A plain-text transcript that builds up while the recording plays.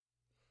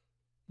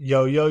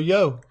Yo, yo,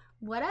 yo.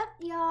 What up,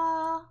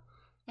 y'all?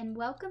 And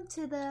welcome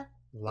to the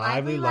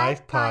Lively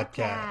Life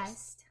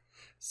Podcast.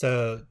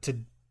 So,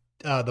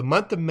 the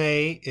month of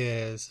May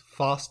is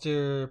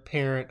Foster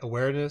Parent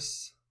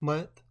Awareness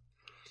Month.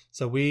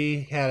 So,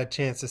 we had a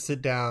chance to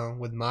sit down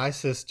with my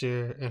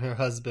sister and her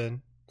husband,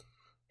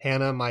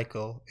 Hannah and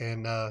Michael,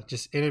 and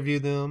just interview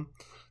them.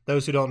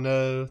 Those who don't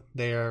know,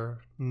 they are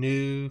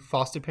new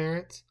foster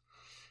parents.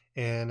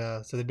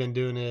 And so they've been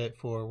doing it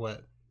for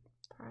what?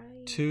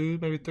 Probably 2,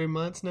 maybe 3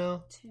 months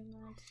now. 2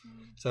 months.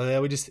 So yeah,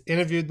 we just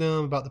interviewed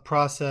them about the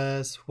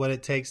process, what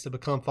it takes to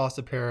become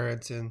foster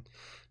parents, and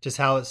just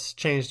how it's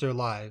changed their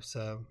lives.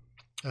 So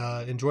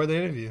enjoy the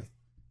interview.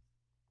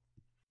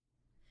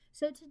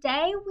 So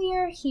today we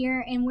are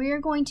here and we are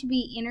going to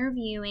be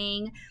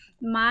interviewing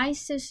my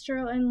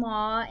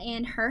sister-in-law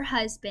and her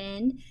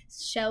husband,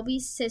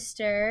 Shelby's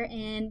sister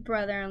and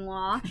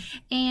brother-in-law,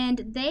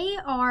 and they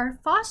are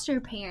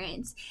foster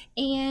parents.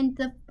 And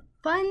the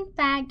fun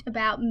fact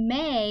about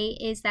May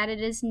is that it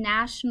is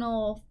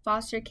National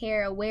Foster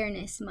Care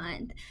Awareness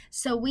Month.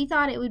 So we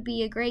thought it would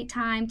be a great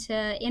time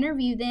to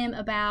interview them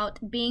about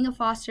being a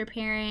foster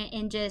parent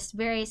and just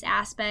various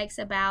aspects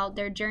about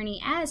their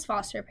journey as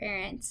foster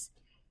parents.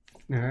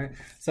 All right.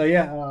 So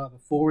yeah,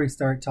 before we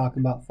start talking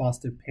about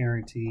foster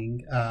parenting,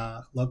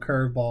 little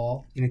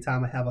curveball.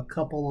 Anytime I have a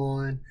couple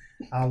on,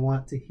 I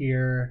want to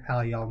hear how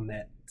y'all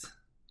met.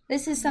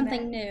 This is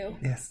something new.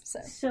 Yes.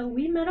 So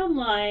we met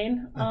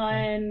online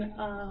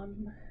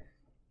on,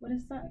 what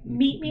is that?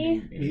 Meet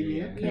Me? Meet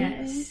Me, okay.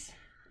 Yes.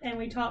 And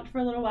we talked for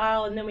a little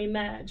while, and then we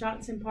met at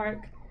Johnson Park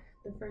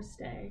the first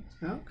day.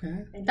 Okay.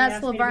 And he That's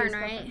asked me to be Laverne, his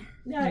right? girlfriend.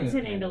 No, it's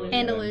in Andalusia.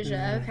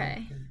 Andalusia,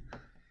 okay.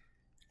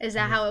 Is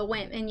that how it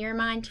went in your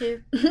mind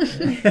too?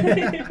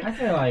 I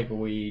feel like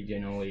we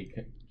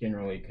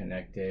generally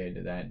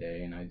connected that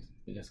day, and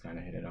we just kind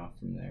of hit it off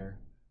from there.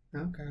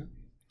 Okay.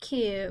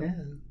 Cute. Yeah.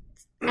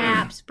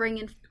 Apps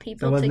bringing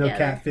people There was together. no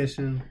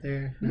catfishing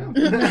there. No.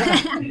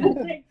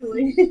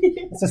 Thankfully.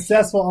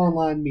 Successful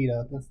online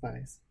meetup. That's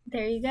nice.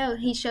 There you go.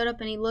 He showed up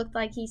and he looked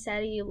like he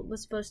said he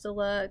was supposed to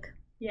look.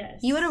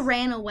 Yes. You would have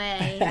ran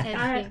away.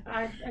 If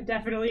I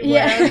definitely would.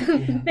 Yeah.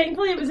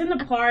 Thankfully, it was in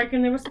the park,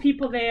 and there was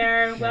people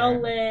there,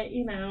 well lit,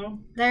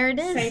 There it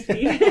is.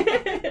 safety.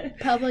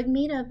 Public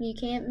meetup. You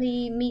can't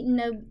be meeting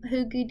no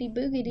hoogity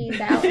boogities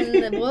out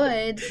in the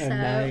woods. So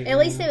night, at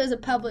least it was a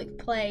public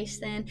place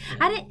then.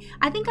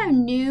 I think I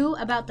knew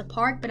about the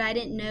park, but I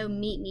didn't know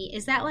Meet Me.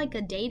 Is that like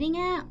a dating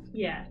app?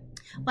 Yeah.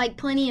 Like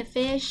Plenty of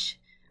Fish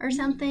or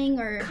something?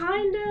 Or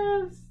Kind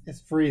of.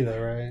 It's free though,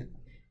 right?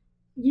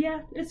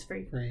 Yeah, it's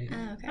free. Free.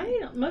 Oh, okay. I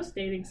mean, most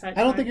dating sites.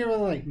 I don't are. think it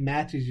really like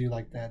matches you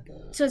like that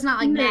though. So it's not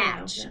like No,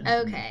 Match. no.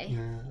 Okay.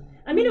 Yeah.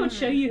 I mean, it would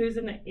show you who's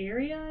in the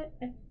area.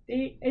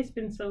 It's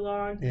been so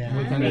long. Yeah.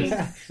 Within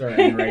a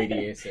certain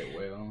radius, it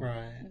will.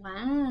 Right.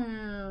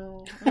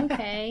 Wow.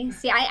 Okay.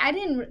 See, I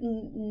didn't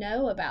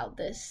know about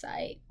this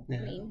site. Yeah.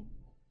 I mean,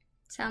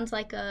 sounds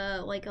like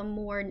a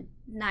more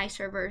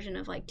nicer version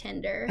of like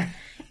Tinder.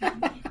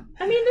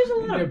 I mean, there's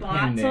a lot of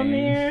bots on Depending.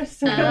 there,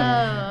 so Oh.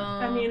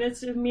 I mean,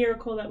 it's a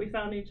miracle that we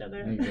found each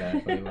other.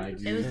 Exactly.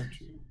 Like It was-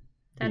 you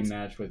that's-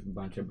 match with a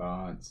bunch of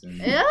bots. And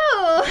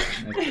Oh.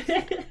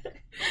 that's-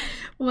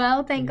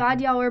 Well, thank God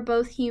y'all were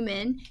both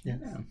human. Yes.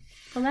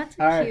 Well, that's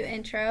a All right. cute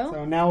intro.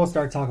 So now we'll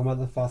start talking about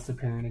the foster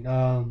parenting.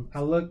 I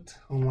looked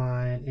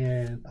online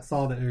and I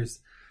saw that there's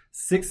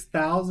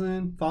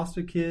 6,000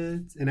 foster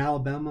kids in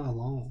Alabama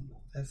alone.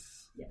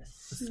 That's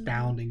Yes.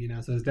 astounding,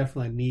 So there's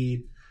definitely a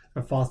need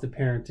for foster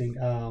parenting.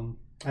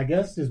 I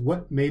guess is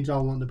what made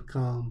y'all want to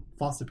become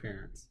foster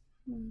parents.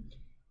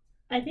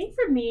 I think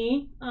for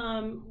me,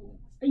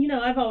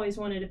 I've always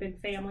wanted a big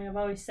family. I've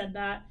always said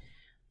that.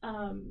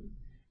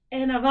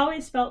 And I've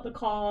always felt the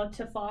call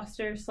to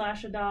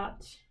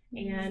foster/adopt.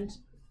 And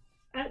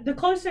the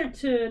closer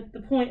to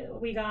the point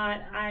that we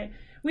got,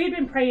 we had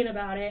been praying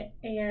about it,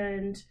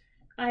 and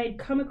I had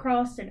come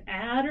across an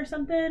ad or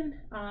something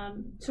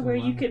to where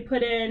you could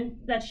put in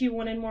that you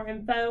wanted more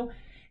info.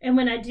 And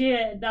when I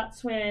did,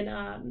 that's when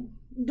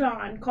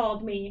Dawn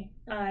called me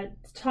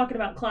talking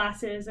about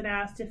classes and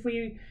asked if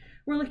we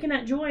were looking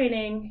at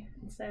joining.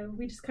 So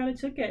we just kind of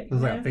took it.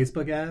 Was that a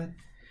Facebook ad?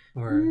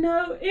 Or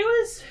No, it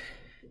was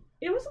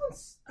on,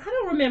 I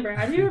don't remember.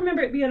 I do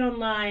remember it being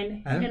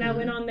online, and I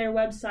went on their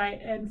website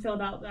and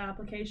filled out the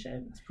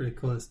application. it's pretty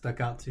cool. It stuck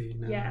out to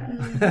you. Yeah.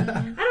 Mm-hmm.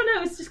 I don't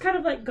know. It's just kind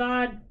of like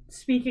God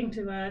speaking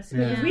to us.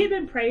 Because Yeah. we had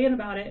been praying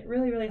about it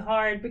really, really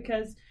hard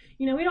because,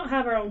 we don't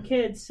have our own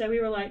kids. So we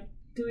were like,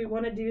 do we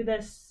want to do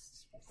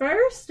this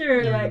first?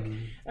 Or like,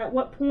 at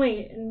what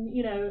point? And,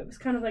 it was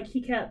kind of like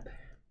he kept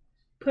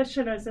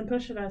pushing us. And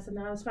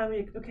I was finally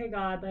like, okay,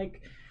 God,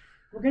 like,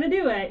 we're going to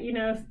do it.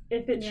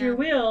 If it's your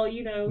will,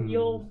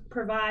 you'll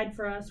provide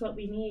for us what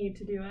we need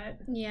to do it.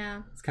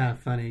 Yeah. It's kind of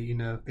funny,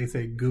 they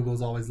say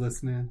Google's always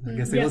listening. I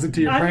guess they Yes. listen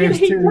to your I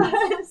prayers mean, too.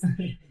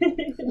 he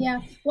does.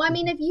 Yeah. Well, I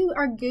mean, if you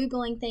are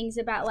Googling things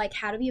about like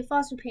how to be a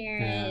foster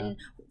parent,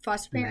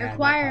 foster An parent ad might pop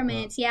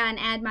requirements, an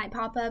ad might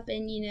pop up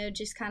and,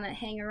 just kind of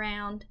hang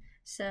around.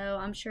 So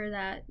I'm sure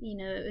that,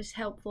 it was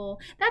helpful.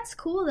 That's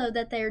cool, though,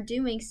 that they're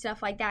doing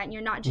stuff like that and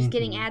you're not just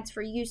getting ads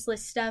for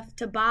useless stuff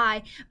to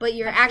buy, but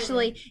you're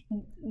actually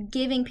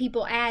giving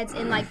people ads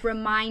and, like,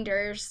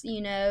 reminders,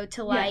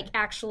 to, like,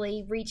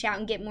 actually reach out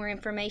and get more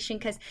information.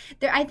 Because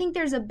I think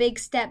there's a big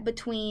step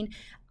between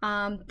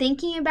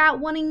thinking about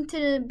wanting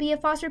to be a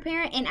foster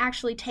parent and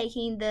actually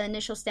taking the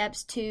initial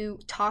steps to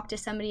talk to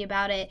somebody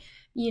about it.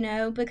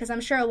 Because I'm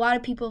sure a lot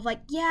of people have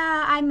like,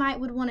 yeah, I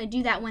would want to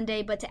do that one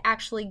day, but to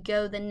actually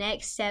go the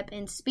next step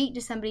and speak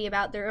to somebody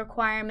about their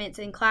requirements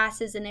and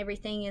classes and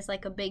everything is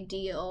like a big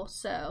deal.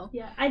 So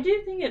yeah, I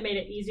do think it made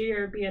it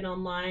easier being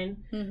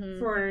online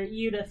for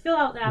you to fill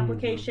out the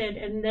application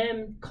and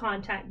then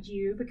contact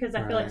you, because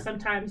I feel like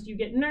sometimes you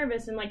get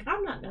nervous and like,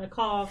 I'm not going to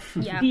call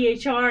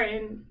DHR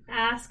and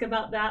ask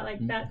about that.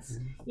 Like that's,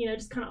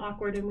 just kind of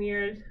awkward and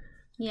weird.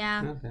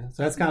 Yeah. Okay.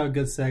 So that's kind of a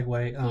good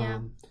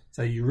segue.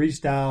 So you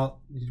reached out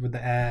with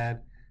the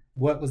ad.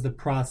 What was the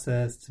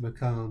process to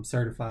become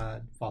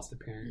certified foster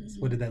parents?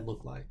 What did that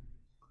look like?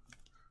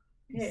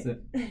 Hey,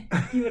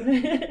 you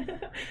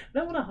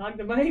don't want to hog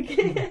the mic.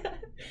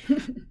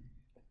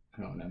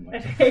 I don't know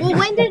much.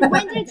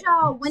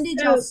 Well, when did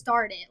y'all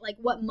start it? Like,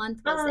 what month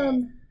was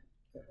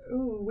it?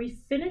 We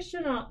finished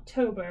in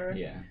October.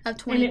 Of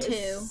 22. And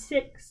it was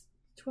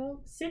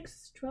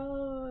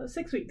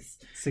 6 weeks.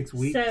 6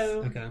 weeks?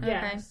 So,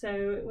 okay. So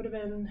it would have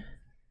been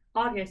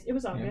August. It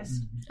was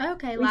August.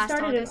 Okay, we last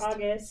started August. in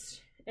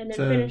August and then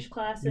finished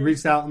classes. You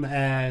reached out in the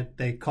ad.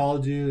 They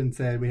called you and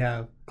said, we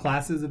have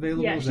classes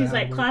available? Yeah, she's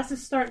like,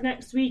 classes start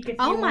next week. If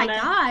you my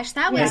gosh,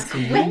 that was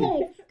quick.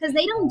 Because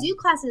they don't do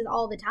classes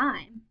all the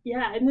time.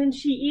 Yeah, and then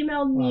she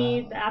emailed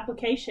me the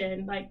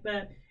application, like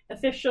the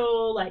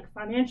official, like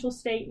financial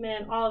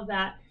statement, all of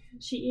that.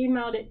 She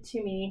emailed it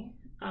to me.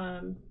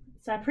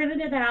 So I printed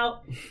it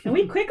out, and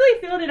we quickly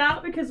filled it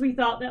out because we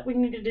thought that we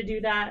needed to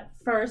do that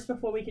first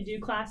before we could do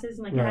classes,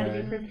 and like it had to be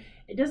approved.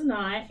 It does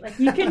not. Like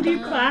you can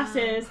do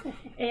classes,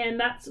 and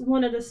that's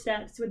one of the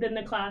steps within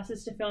the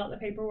classes to fill out the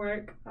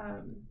paperwork.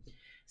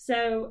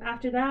 So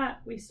after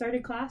that, we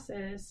started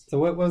classes. So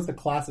what was the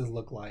classes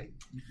look like?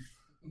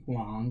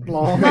 Long.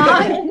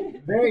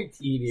 Very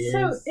tedious.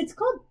 So it's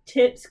called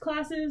TIPS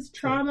classes,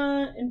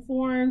 Trauma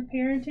Informed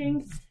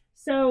Parenting.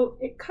 So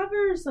it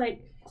covers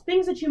like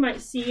things that you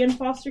might see in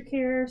foster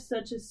care,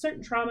 such as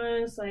certain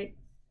traumas like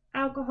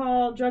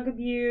alcohol, drug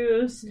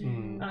abuse,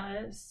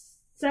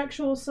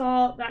 sexual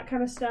assault, that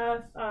kind of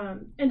stuff,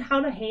 and how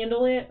to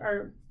handle it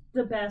are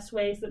the best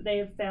ways that they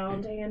have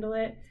found to handle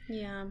it.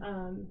 Yeah.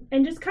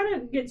 And just kind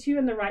of gets you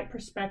in the right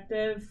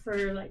perspective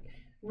for like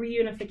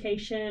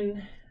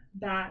reunification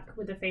back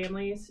with the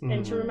families,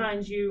 and to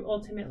remind you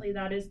ultimately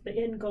that is the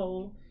end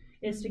goal,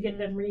 is to get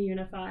them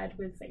reunified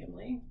with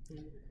family.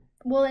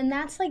 Well, and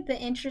that's like the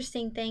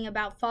interesting thing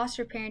about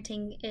foster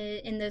parenting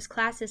in those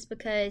classes,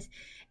 because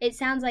it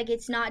sounds like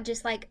it's not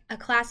just like a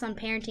class on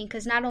parenting,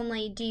 because not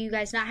only do you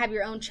guys not have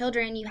your own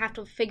children, you have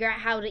to figure out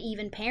how to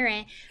even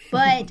parent,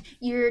 but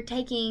you're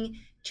taking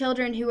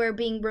children who are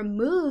being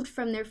removed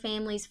from their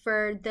families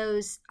for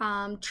those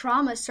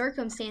trauma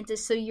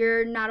circumstances. So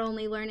you're not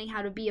only learning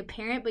how to be a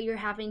parent, but you're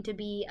having to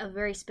be a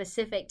very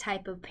specific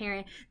type of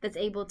parent that's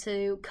able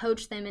to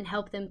coach them and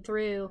help them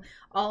through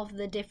all of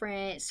the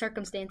different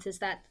circumstances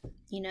that,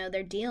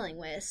 they're dealing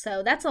with.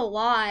 So that's a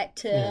lot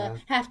to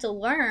have to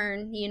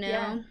learn,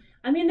 Yeah.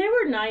 I mean, there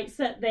were nights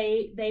that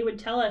they would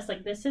tell us,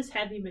 like, this is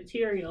heavy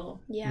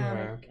material.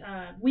 Yeah. Like,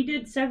 we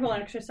did several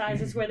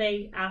exercises where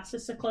they asked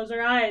us to close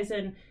our eyes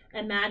and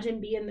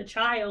imagine being the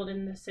child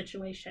in this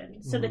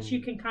situation, so that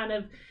you can kind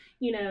of,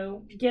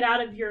 get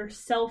out of your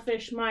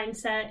selfish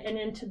mindset and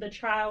into the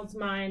child's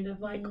mind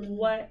of, like,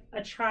 what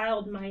a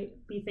child might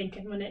be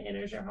thinking when it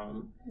enters your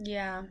home.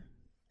 Yeah.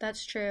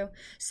 That's true.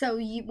 So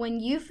when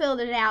you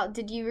filled it out,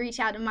 did you reach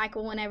out to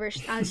Michael whenever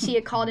she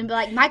had called and be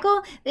like,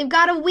 Michael, they've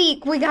got a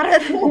week. We got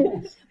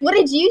to... What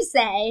did you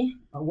say?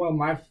 Well,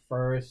 my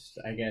first,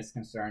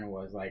 concern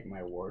was like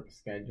my work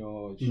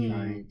schedule,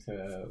 trying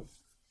to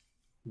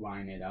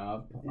line it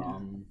up.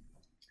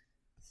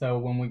 So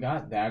when we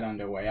got that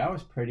underway, I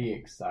was pretty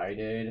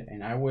excited.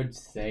 And I would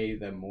say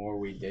the more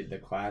we did the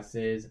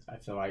classes, I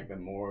feel like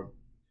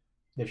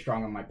the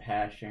stronger my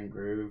passion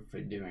grew for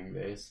doing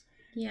this.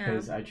 Yeah.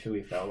 Because I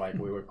truly felt like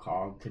we were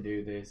called to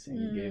do this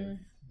and give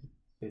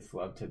this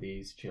love to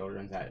these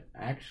children that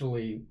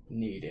actually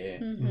need it.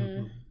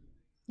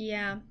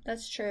 Yeah,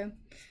 that's true.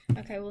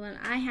 Okay, well then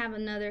I have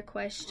another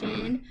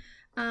question.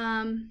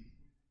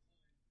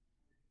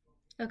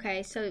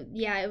 Okay, so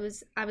yeah, I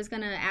was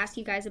going to ask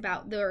you guys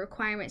about the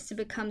requirements to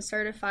become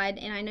certified,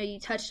 and I know you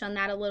touched on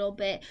that a little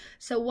bit.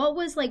 So what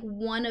was like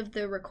one of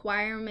the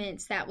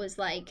requirements that was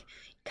like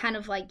kind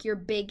of like your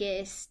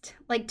biggest,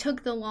 like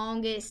took the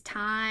longest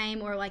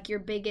time, or like your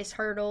biggest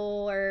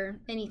hurdle or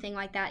anything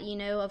like that,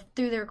 of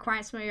through the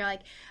requirements where you're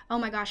like, oh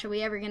my gosh, are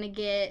we ever going to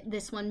get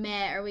this one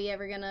met? Are we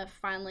ever going to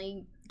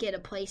finally get a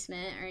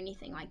placement or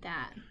anything like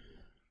that?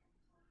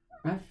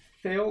 I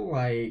feel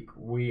like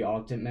we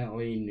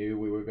ultimately knew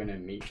we were going to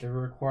meet the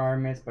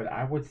requirements, but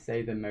I would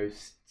say the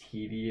most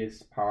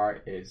tedious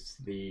part is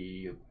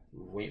the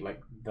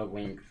the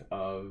length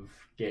of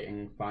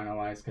getting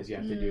finalized, because you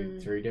have to do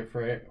 3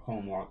 different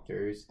home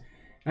walkthroughs.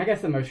 And I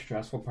guess the most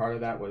stressful part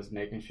of that was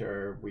making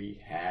sure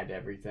we had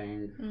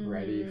everything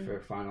ready for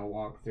final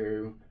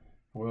walkthrough.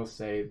 I will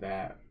say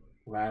that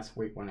last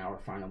week when our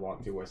final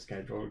walkthrough was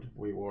scheduled,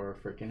 we were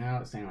freaking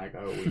out, saying like,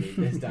 oh, we need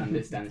this done,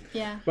 this done.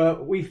 Yeah.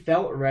 But we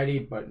felt ready,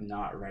 but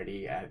not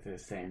ready at the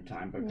same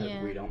time,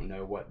 because we don't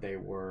know what they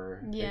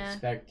were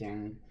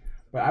expecting.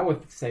 But I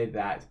would say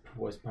that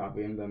was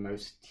probably the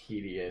most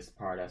tedious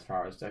part as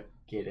far as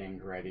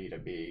getting ready to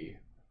be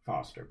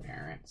foster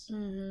parents.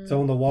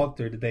 So on the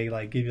walkthrough, did they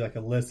like give you like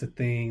a list of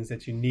things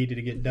that you needed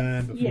to get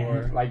done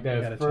before? Like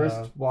the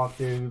first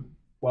walkthrough,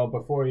 well,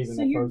 before even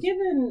so you're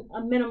given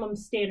a minimum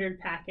standard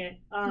packet,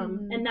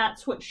 and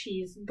that's what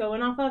she's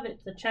going off of.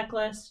 It's a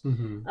checklist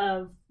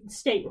of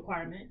state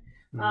requirement.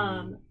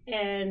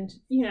 And,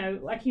 you know,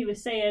 like he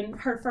was saying,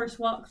 her first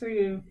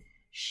walkthrough,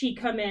 she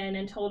come in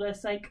and told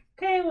us like,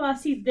 okay, well, I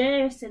see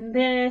this and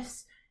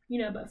this,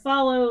 you know, but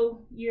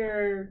follow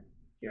your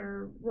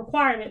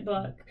requirement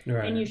book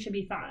and you should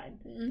be fine.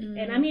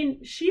 And I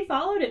mean, she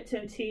followed it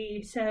to a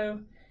T. So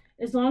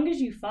as long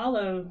as you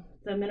follow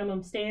the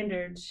minimum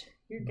standards,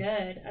 you're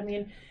good. I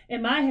mean,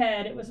 in my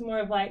head, it was more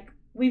of like,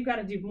 we've got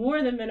to do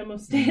more than minimum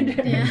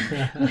standard.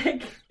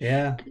 Like,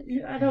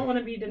 I don't want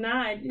to be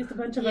denied. It's a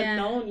bunch of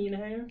unknown, you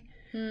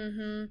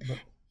know?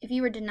 If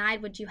you were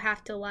denied, would you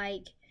have to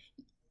like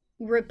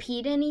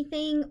repeat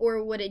anything,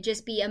 or would it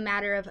just be a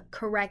matter of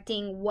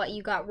correcting what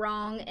you got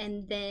wrong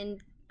and then?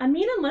 I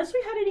mean, unless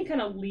we had any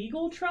kind of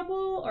legal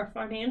trouble or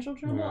financial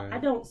trouble,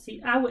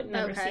 I would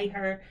never see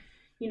her,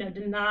 you know,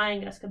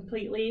 denying us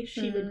completely.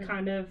 She would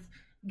kind of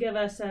give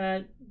us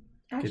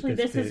actually,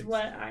 this is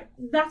what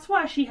that's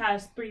why she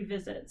has 3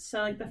 visits.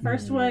 So like the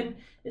first one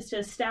is to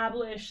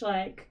establish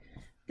like,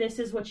 this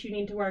is what you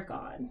need to work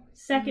on.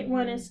 Second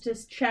one is to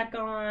check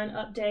on,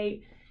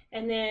 update.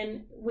 And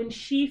then when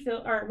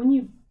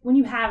when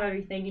you have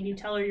everything and you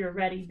tell her you're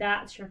ready,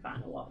 that's your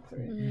final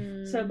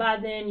walkthrough. So by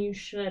then you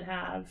should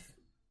have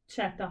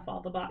checked off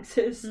all the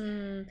boxes.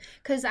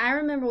 Because I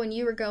remember when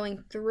you were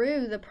going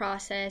through the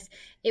process,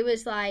 it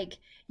was like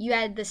you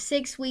had the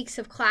 6 weeks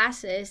of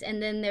classes,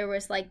 and then there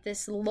was like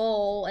this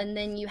lull, and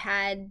then you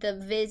had the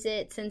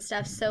visits and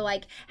stuff. So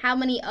like, how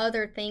many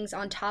other things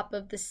on top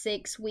of the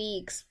 6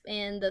 weeks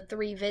and the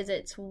 3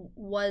 visits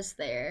was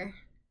there?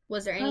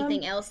 Was there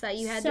anything else that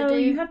you had to do? So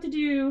you have to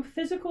do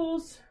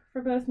physicals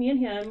for both me and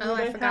him. Oh,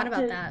 I forgot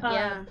about that. So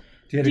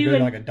you had to go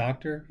to like a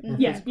doctor?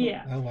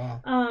 Yeah. Oh,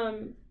 wow.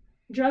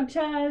 Drug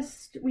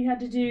test. We had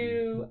to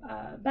do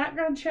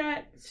background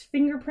checks,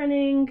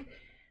 fingerprinting.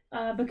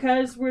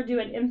 Because we're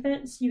doing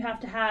infants, you have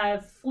to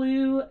have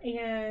flu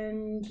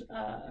and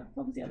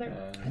what was the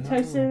other?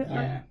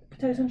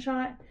 Pitocin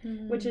shot,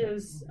 which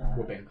is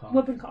whooping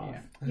cough.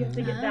 Yeah. You have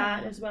to get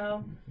that as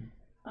well.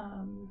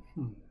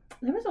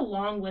 There was a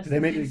long list. Do they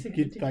make you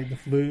get like the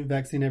flu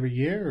vaccine every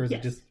year, or is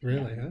it just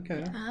really?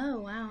 Okay.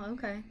 Oh, wow.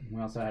 Okay.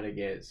 We also had to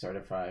get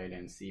certified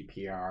in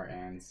CPR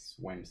and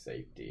swim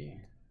safety.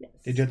 Yes.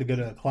 Did you have to go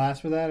to a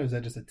class for that, or is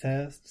that just a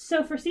test?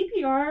 So for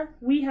CPR,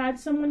 we had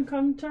someone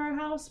come to our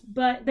house,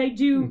 but they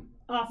do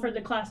offer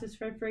the classes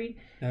for free.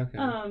 Okay.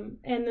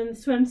 And then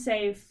swim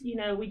safe, you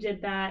know, we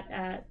did that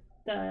at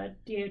the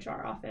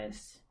DHR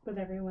office with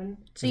everyone.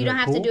 So you don't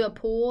have to do a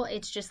pool?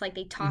 It's just like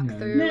they talk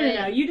through it?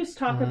 No. You just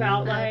talk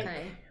about like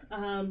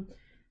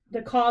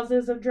the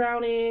causes of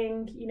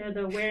drowning, you know,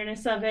 the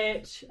awareness of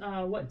it,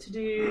 what to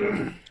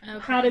do,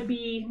 how to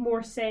be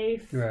more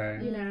safe,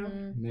 right? You know.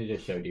 And they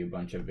just showed you a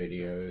bunch of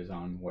videos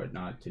on what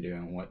not to do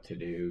and what to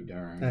do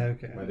during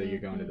whether you're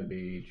going to the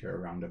beach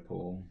or around a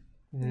pool.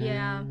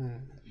 Yeah.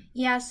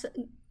 Yes.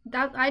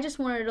 That, I just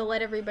wanted to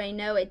let everybody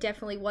know it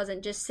definitely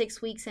wasn't just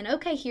 6 weeks and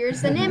okay,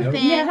 here's an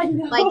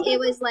infant. Like it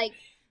was like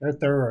they're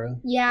thorough.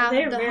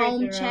 Yeah, the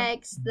home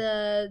checks,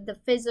 the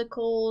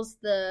physicals,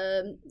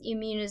 the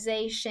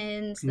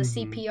immunizations, the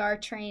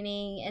CPR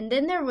training, and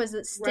then there was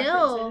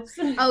still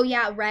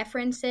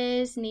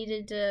references.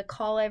 Needed to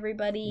call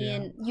everybody,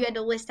 and you had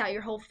to list out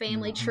your whole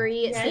family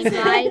tree. It seemed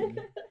like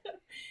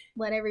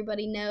let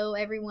everybody know,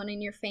 everyone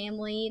in your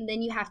family, and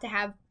then you have to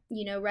have,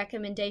 you know,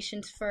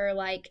 recommendations for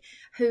like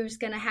who's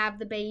gonna have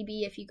the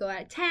baby if you go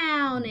out of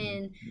town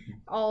and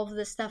all of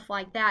the stuff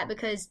like that,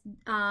 because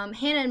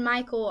Hannah and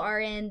Michael are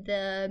in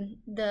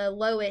the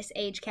lowest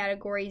age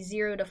category,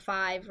 0 to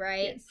 5,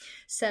 right? Yes.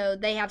 So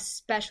they have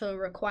special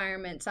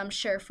requirements, I'm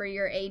sure, for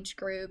your age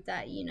group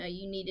that, you know,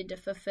 you needed to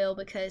fulfill,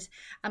 because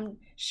I'm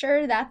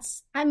sure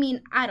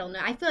I don't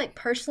know, I feel like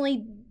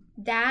personally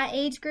that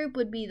age group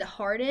would be the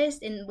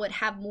hardest and would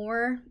have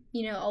more,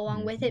 you know,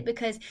 along with it,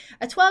 because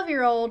a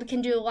 12-year-old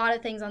can do a lot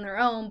of things on their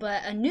own,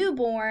 but a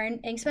newborn,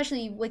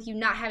 especially with you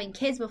not having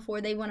kids before,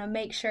 they want to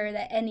make sure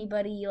that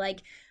anybody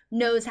like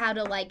knows how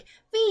to like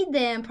feed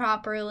them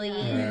properly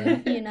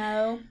and, you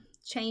know,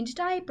 change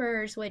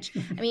diapers, which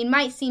I mean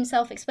might seem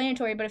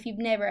self-explanatory, but if you've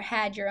never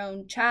had your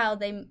own child,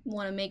 they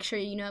want to make sure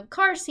you know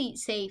car seat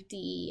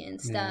safety and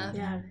stuff.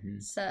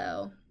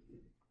 So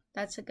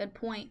that's a good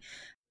point.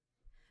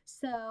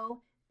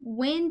 So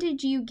when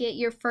did you get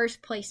your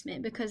first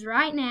placement? Because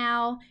right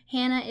now,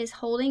 Hannah is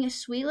holding a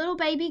sweet little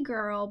baby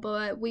girl,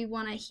 but we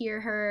want to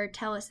hear her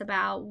tell us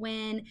about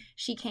when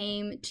she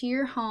came to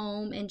your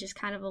home and just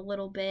kind of a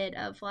little bit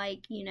of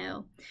like,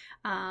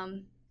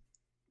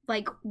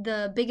 like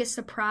the biggest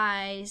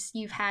surprise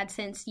you've had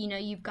since,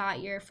 you've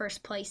got your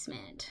first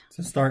placement.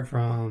 To start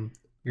from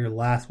your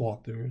last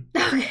walkthrough.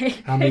 Okay.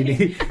 How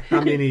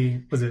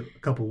many, was it a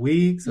couple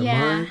weeks, a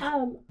month?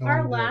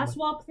 Our last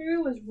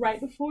walkthrough was right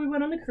before we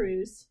went on the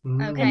cruise.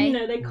 Okay.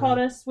 And, they called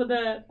us with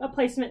a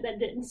placement that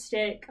didn't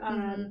stick.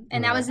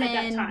 And that was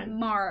in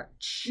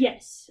March.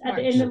 Yes, at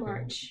the end of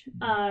March.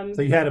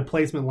 So you had a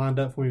placement lined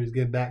up when you was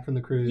getting back from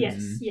the cruise?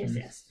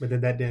 Yes. But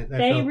then that didn't.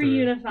 They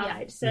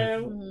reunified,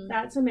 so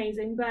that's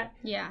amazing. But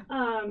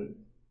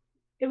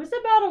it was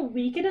about a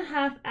week and a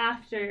half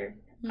after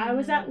I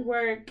was at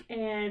work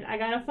and I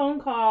got a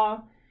phone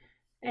call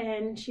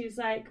and she's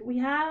like, we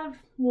have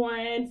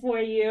one for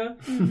you.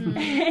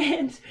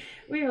 And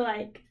we were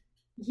like,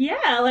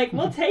 yeah, like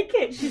we'll take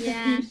it. She's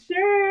like,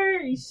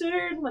 you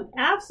sure? I'm like,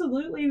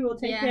 absolutely, we'll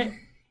take it.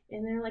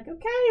 And they're like,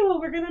 okay,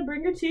 well, we're going to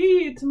bring her to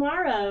you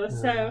tomorrow.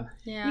 So,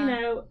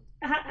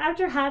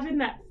 after having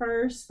that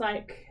first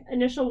like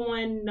initial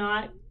one,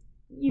 not,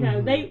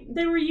 they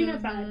were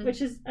unified,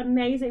 which is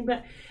amazing.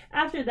 But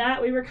after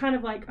that, we were kind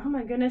of like, oh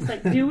my goodness,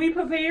 like, do we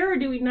prepare or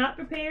do we not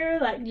prepare?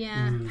 Like,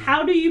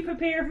 how do you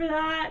prepare for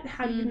that?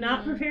 How do you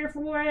not prepare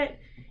for it?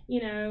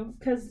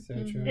 Because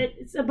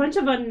it's a bunch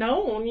of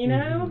unknown,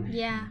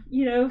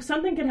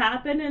 something could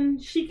happen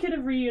and she could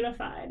have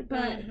reunified.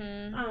 But,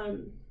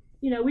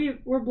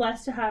 we're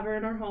blessed to have her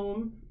in our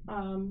home.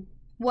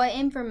 What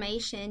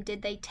information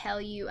did they tell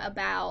you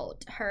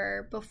about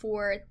her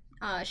before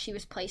she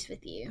was placed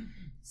with you?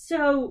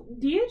 So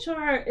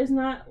DHR is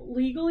not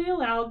legally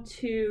allowed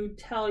to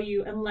tell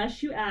you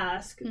unless you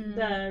ask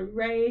the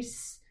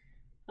race,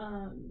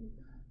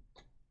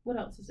 what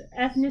else is it?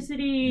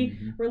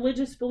 Ethnicity,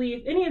 religious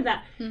belief, any of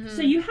that.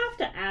 So you have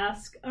to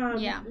ask.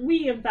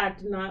 We in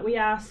fact did not. We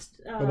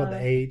asked. What about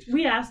the age?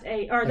 We asked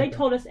age, or they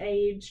told us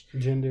age,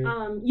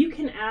 gender. You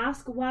can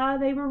ask why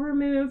they were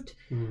removed,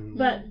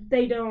 but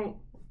they don't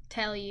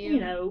tell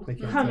you.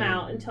 Come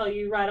out and tell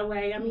you right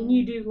away. I mean,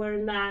 you do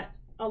learn that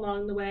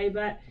along the way,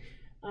 but.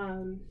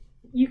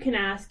 You can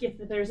ask if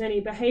there's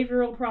any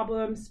behavioral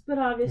problems, but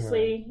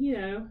obviously,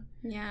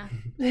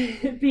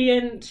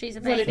 being she's a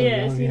what it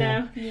is,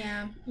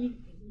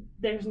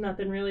 there's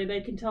nothing really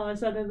they can tell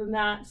us other than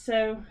that.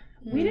 So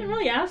we didn't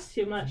really ask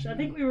too much. I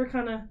think we were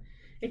kind of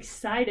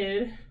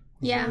excited.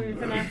 Yeah.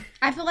 So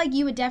I feel like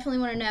you would definitely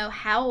want to know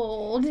how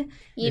old,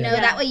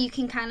 that way you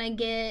can kind of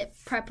get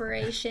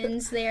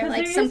preparations there,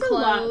 like some clothes.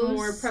 There's a lot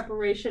more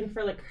preparation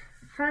for like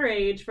her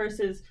age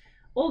versus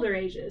older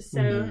ages. So,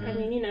 I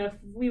mean, if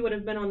we would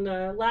have been on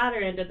the latter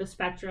end of the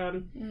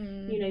spectrum,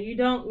 you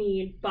don't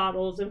need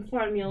bottles and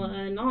formula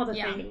and all the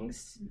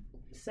things.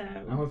 So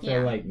I would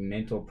feel like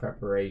mental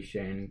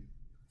preparation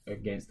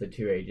against the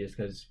two ages,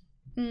 because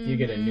if you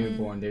get a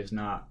newborn, there's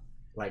not,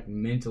 like,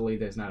 mentally,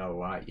 there's not a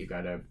lot you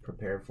gotta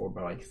prepare for.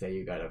 But, like, say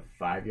you got a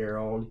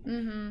 5-year-old,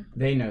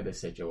 they know the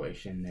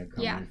situation they're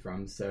coming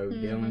from. So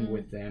dealing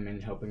with them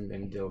and helping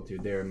them deal through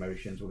their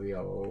emotions will be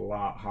a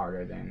lot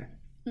harder than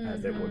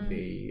as it would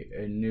be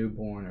a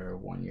newborn or a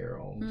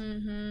 1-year-old.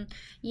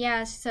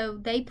 Yeah, so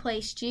they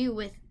placed you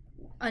with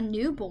a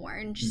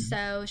newborn,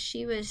 so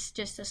she was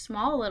just a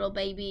small little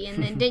baby,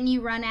 and then didn't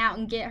you run out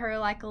and get her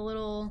like a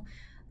little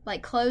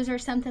like clothes or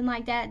something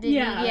like that? Didn't you?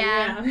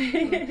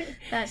 Yeah.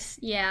 That's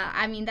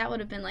I mean, that would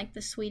have been like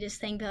the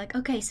sweetest thing. Be like,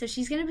 okay, so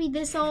she's gonna be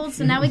this old,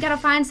 so now we gotta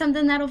find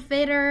something that'll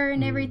fit her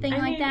and everything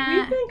like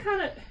that. We've been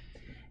kind of.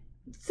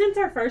 Since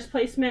our first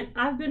placement,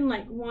 I've been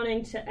like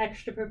wanting to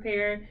extra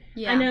prepare.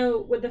 I know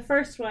with the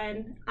first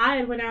one,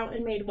 I went out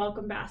and made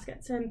welcome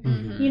baskets. And,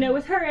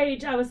 with her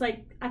age, I was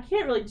like, I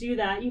can't really do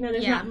that.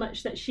 There's not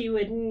much that she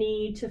would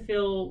need to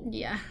feel,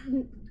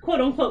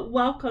 quote unquote,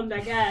 welcomed, I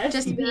guess.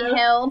 Just be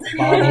held.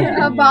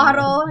 A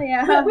bottle.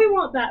 But we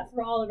want that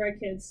for all of our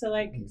kids. So,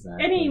 like,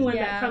 anyone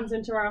that comes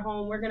into our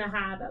home, we're going to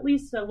have at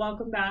least a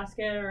welcome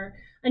basket or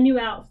a new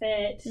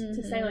outfit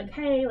to say, like,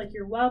 hey, like,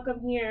 you're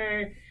welcome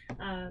here.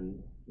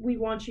 We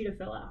want you to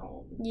feel at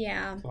home.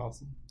 Yeah. That's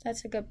awesome.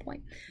 That's a good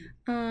point.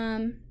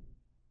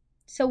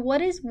 So what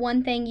is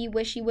one thing you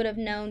wish you would have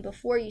known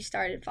before you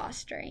started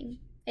fostering,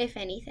 if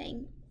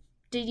anything?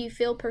 Did you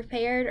feel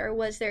prepared, or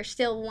was there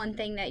still one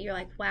thing that you're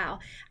like, wow,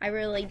 I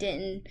really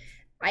didn't,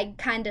 I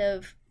kind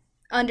of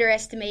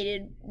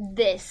underestimated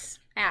this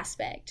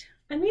aspect?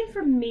 I mean,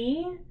 for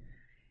me,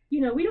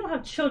 we don't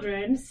have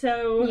children,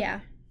 so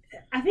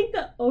I think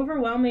the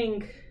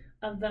overwhelming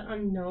of the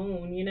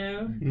unknown,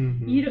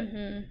 you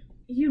don't...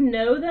 You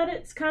know that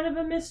it's kind of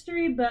a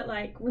mystery, but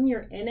like when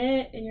you're in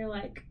it and you're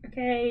like,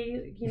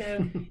 okay,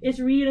 is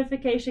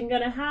reunification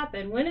going to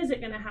happen? When is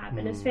it going to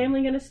happen? Is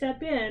family going to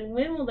step in?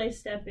 When will they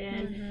step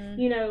in?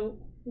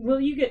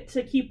 Will you get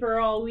to keep her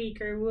all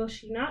week, or will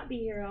she not be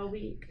here all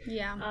week?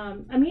 Yeah.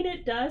 I mean,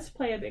 it does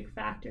play a big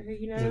factor,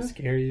 Does it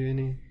scare you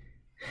any?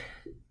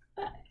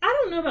 I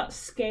don't know about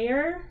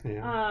scare.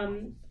 Yeah.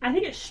 I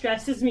think it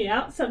stresses me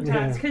out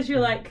sometimes because you're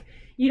like,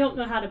 you don't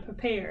know how to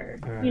prepare.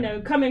 Right. You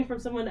know, coming from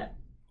someone that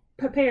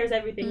prepares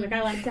everything. Like,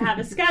 I like to have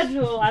a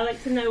schedule. I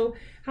like to know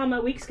how my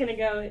week's going to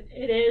go.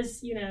 It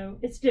is, you know,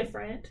 it's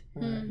different.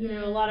 Mm-hmm. You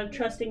know, a lot of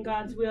trusting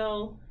God's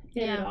will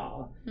in it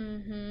all.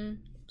 Mm-hmm.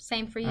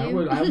 Same for you. I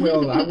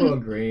will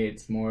agree.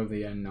 It's more of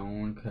the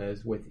unknown,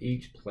 because with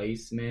each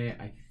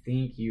placement, I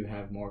think you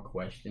have more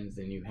questions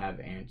than you have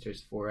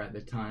answers for at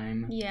the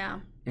time. Yeah.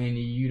 And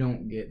you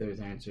don't get those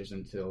answers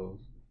until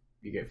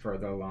you get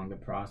further along the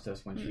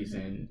process when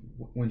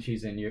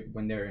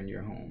they're in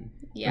your home.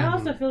 Yeah. I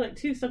also feel like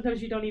too,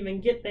 sometimes you don't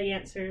even get the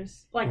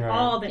answers, like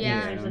all the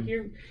answers. Like,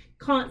 you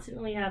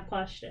constantly have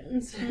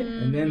questions.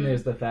 And then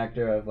there's the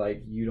factor of,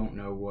 like, you don't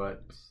know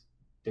what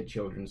the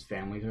children's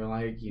families are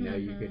like. You know,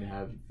 you could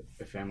have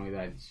a family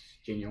that's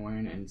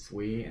genuine and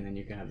sweet, and then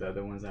you can have the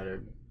other ones that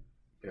are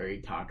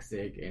very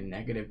toxic and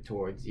negative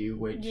towards you,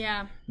 which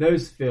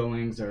those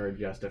feelings are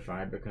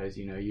justified because,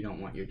 you know, you don't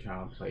want your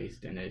child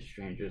placed in a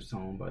stranger's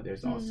home, but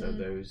there's also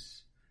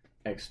those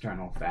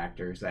external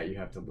factors that you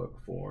have to look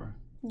for.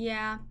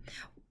 Yeah.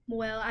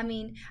 Well, I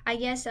mean, I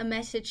guess a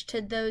message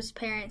to those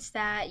parents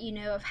that, you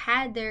know, have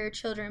had their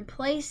children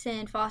placed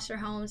in foster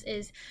homes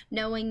is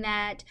knowing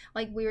that,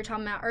 like we were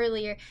talking about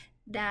earlier,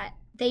 that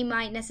they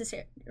might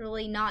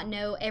necessarily not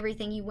know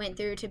everything you went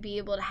through to be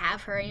able to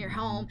have her in your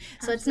home.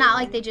 So it's not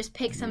like they just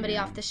pick somebody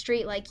off the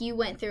street. Like, you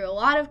went through a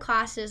lot of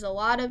classes, a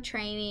lot of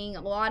training,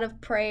 a lot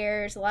of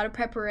prayers, a lot of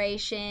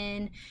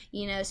preparation,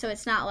 you know, so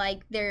it's not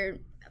like they're,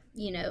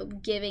 you know,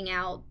 giving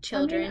out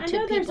children to people unprepared. I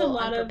know there's a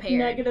lot of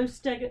negative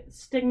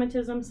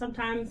stigmatism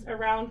sometimes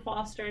around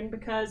fostering,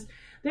 because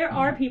there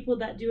are people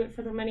that do it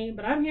for the money,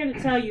 but I'm here to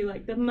tell you,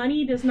 like, the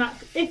money does not,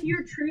 if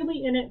you're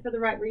truly in it for the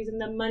right reason,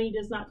 the money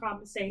does not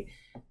compensate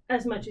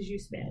as much as you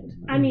spend.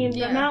 I mean,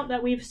 the amount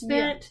that we've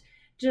spent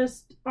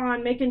just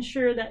on making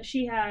sure that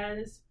she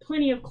has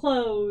plenty of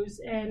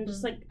clothes and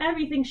just, like,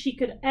 everything she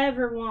could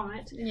ever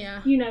want,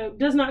 you know,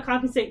 does not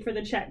compensate for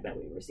the check that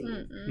we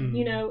received.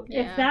 You know,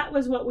 if that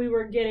was what we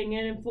were getting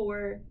in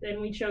for, then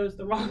we chose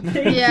the wrong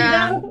thing. You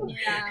know?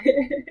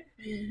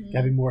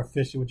 Gotta be more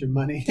efficient with your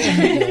money.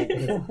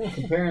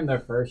 Comparing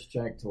their first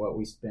check to what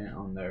we spent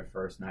on their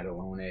first night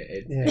alone,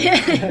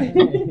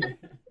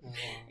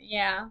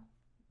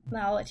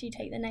 Now I'll let you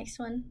take the next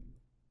one.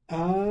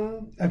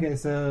 Okay,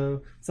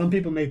 so some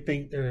people may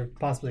think they're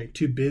possibly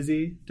too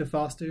busy to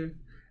foster.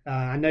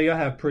 I know y'all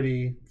have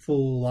pretty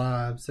full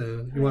lives,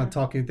 so you want to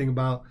talk anything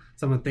about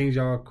some of the things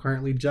y'all are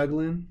currently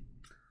juggling?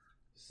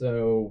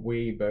 So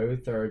we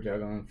both are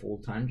juggling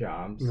full-time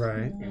jobs,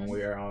 right? And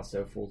we are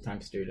also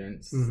full-time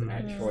students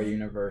at Troy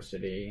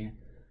University.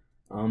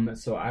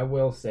 So I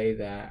will say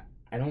that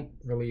I don't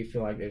really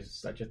feel like there's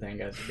such a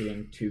thing as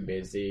being too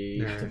busy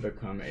to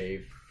become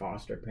a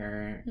foster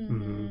parent.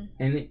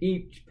 And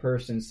each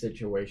person's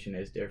situation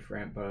is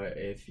different, but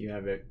if you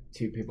have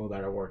two people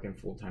that are working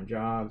full-time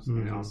jobs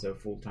and also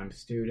full-time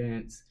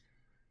students,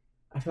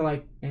 I feel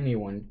like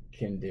anyone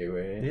can do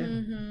it.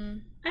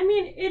 I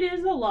mean, it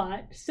is a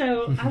lot,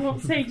 so I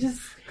won't say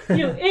just, you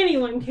know,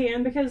 anyone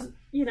can, because,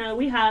 you know,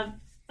 we have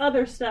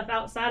other stuff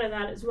outside of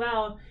that as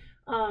well.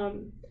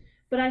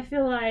 But I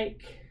feel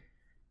like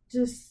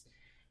just,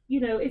 you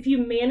know, if you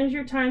manage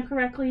your time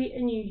correctly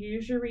and you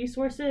use your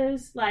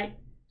resources, like,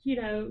 you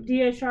know,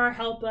 DHR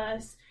help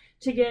us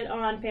to get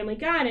on family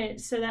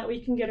guidance so that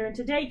we can get her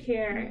into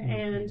daycare.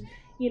 And,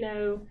 you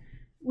know,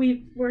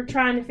 we're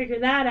trying to figure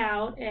that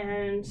out,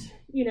 and,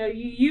 you know,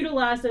 you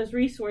utilize those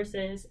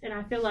resources, and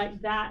I feel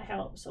like that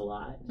helps a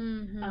lot.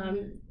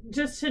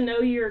 Just to know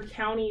your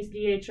county's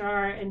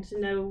DHR and to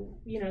know,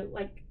 you know,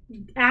 like,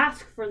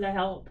 ask for the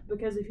help,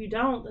 because if you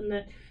don't,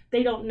 then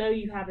they don't know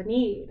you have a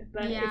need.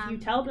 But if you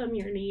tell them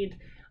your need,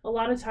 a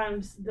lot of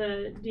times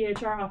the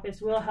DHR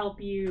office will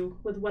help you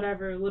with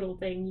whatever little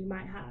thing you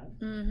might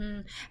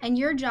have. And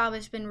your job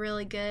has been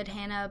really good,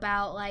 Hannah,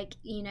 about, like,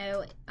 you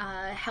know,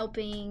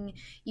 helping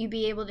you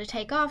be able to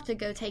take off to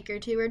go take her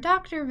to her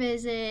doctor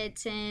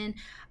visits and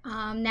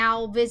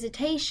now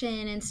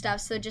visitation and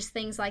stuff. So just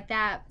things like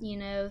that, you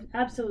know.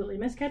 Absolutely.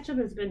 Miss Ketchum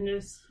has been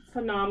just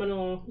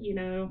phenomenal, you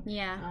know.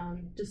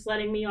 Just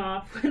letting me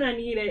off when I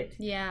need it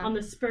on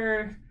the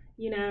spur.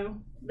 You know,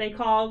 they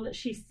call that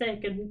she's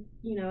sick and,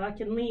 you know, I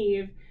can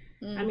leave.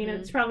 I mean,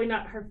 it's probably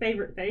not her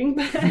favorite thing,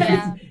 but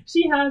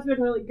she has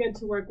been really good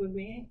to work with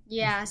me.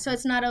 So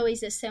it's not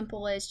always as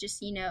simple as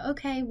just, you know,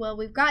 okay, well,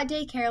 we've got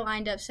daycare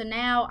lined up, so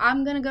now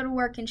I'm going to go to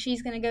work and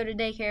she's going to go to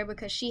daycare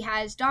because she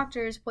has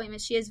doctor's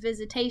appointments, she has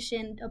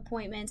visitation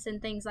appointments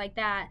and things like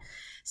that.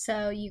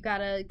 So you got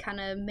to kind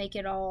of make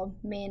it all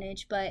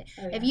manage. But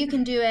if you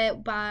can do it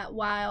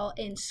while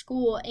in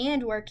school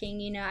and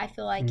working, you know, I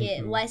feel like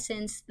it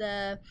lessens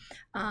the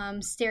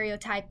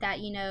stereotype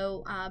that, you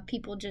know,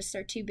 people just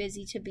are too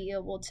busy to be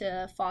able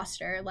to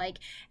foster. Like,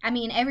 I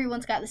mean,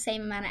 everyone's got the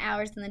same amount of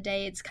hours in the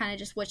day. It's kind of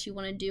just what you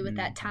want to do with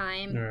that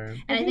time.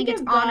 And I think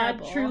it's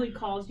honorable. If God truly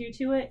calls you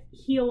to it,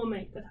 He will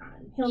make the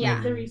time. He'll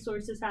make the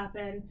resources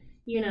happen.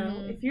 You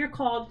know, if you're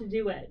called to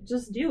do it,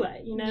 just do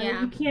it. You know,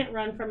 you can't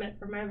run from it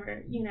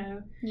forever. You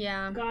know,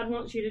 God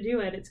wants you to do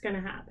it. It's going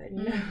to happen.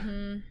 You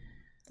know,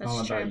 That's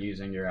all about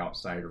using your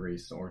outside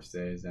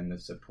resources and the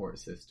support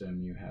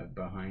system you have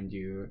behind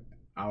you.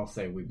 I'll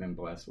say we've been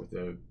blessed with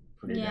a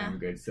pretty damn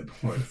good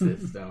support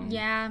system.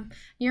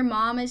 Your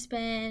mom has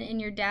been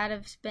and your dad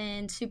have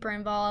been super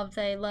involved.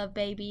 They love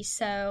babies,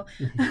 so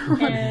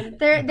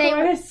and of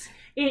course,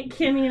 Aunt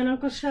Kimmy and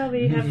Uncle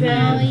Shelby have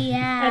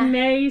been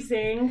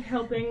amazing,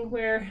 helping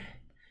where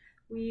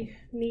we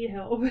need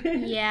help.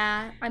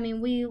 I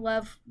mean, we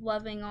love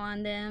loving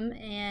on them,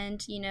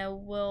 and you know,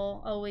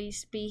 we'll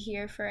always be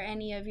here for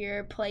any of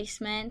your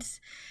placements.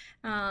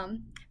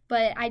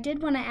 But I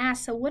did want to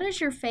ask, so what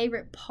is your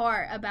favorite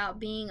part about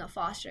being a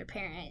foster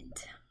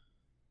parent?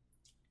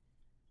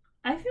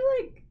 I feel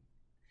like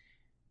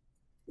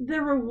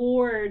the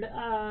reward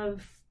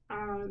of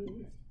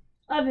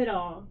it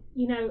all,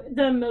 you know,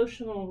 the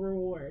emotional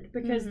reward,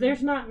 because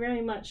there's not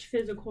very much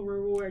physical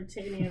reward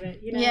to any of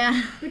it, you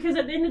know, because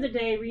at the end of the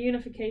day,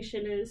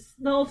 reunification is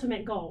the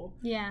ultimate goal.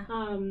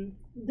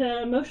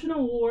 The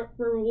emotional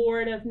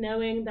reward of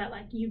knowing that,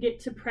 like, you get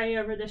to pray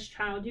over this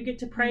child, you get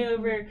to pray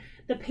over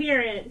the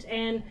parent,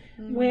 and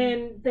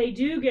when they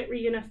do get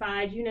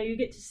reunified, you know, you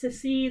get to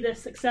see the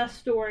success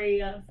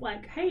story of,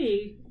 like,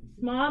 hey,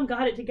 mom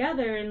got it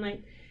together, and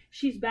like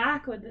she's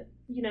back with,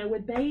 you know,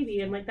 with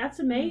baby, and like that's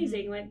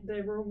amazing. Like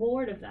the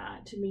reward of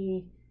that to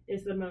me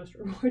is the most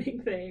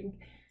rewarding thing.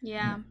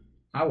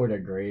 I would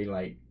agree.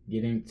 Like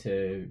getting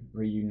to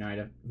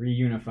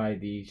reunify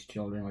these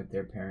children with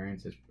their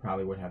parents is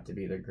probably would have to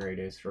be the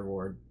greatest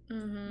reward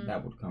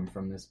that would come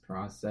from this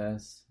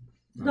process.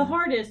 The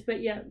hardest,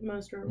 but yet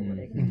most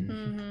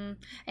rewarding.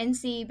 And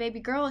see, baby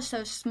girl is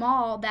so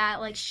small that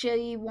like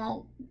she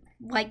won't,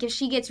 like if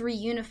she gets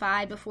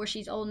reunified before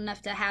she's old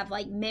enough to have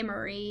like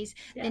memories,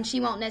 then she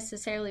won't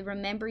necessarily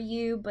remember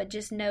you, but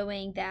just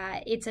knowing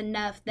that it's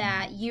enough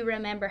that you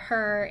remember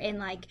her and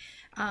like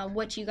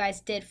what you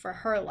guys did for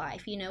her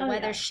life, you know,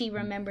 whether she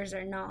remembers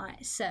or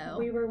not. So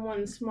we were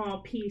one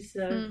small piece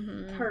of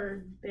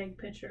her big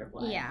picture of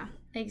life. Yeah,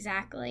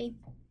 exactly.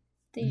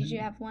 Did you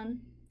have one?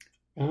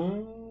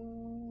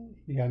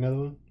 You got another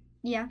one?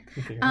 Yeah.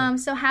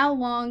 So how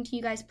long do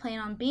you guys plan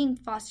on being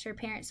foster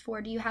parents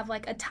for? Do you have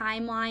like a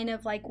timeline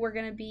of like we're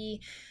going to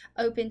be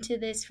open to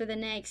this for the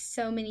next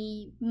so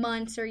many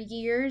months or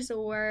years,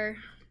 or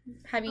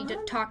have you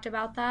talked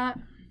about that?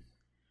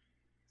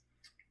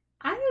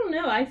 I don't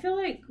know. I feel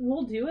like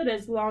we'll do it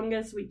as long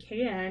as we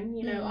can.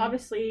 You know,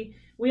 obviously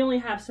we only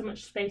have so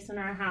much space in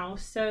our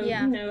house. So,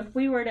 you know, if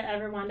we were to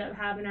ever wind up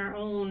having our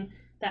own,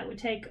 that would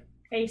take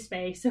a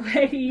space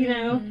away, you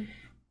know.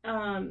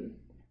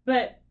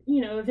 But you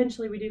know,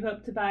 eventually we do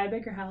hope to buy a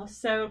bigger house.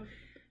 So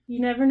you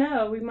never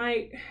know. We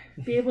might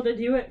be able to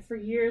do it for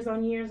years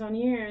on years on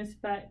years.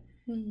 But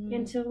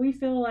until we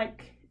feel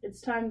like it's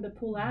time to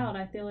pull out,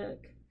 I feel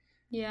like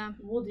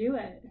we'll do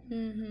it.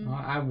 Well,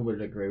 I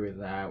would agree with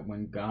that.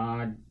 When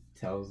God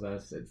tells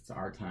us it's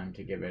our time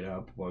to give it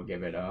up, we'll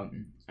give it up.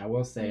 I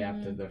will say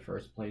after the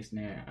first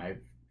placement,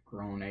 I've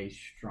grown a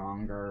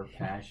stronger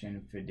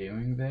passion for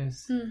doing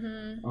this.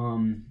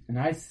 And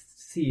I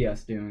see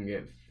us doing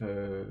it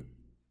for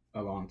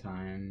a long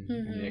time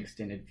in the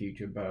extended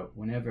future, but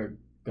whenever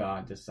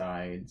God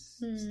decides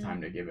it's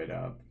time to give it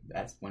up,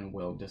 that's when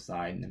we'll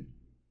decide and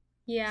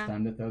it's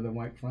time to throw the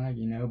white flag,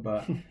 you know.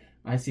 But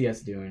I see us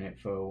doing it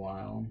for a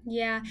while.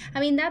 Yeah. I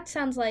mean, that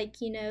sounds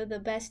like, you know, the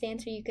best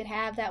answer you could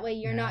have. That way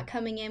you're not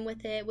coming in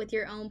with it with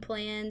your own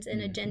plans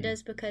and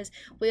agendas, because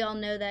we all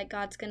know that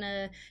God's going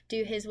to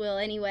do his will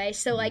anyway.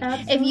 So, like,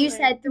 if you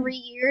said 3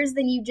 years,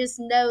 then you just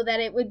know that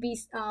it would be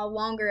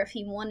longer if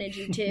he wanted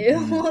you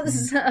to.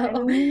 So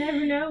and we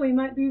never know. We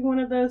might be one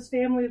of those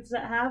families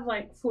that have,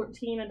 like,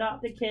 14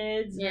 adopted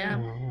kids.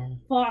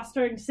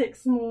 Fostering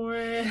 6 more.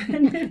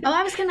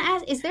 I was going to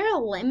ask, is there a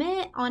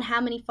limit on how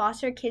many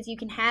foster kids you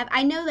can have?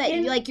 I know that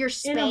like your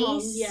space. In a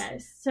home,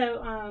 yes.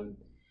 So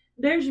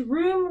there's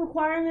room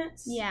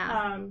requirements.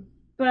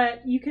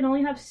 But you can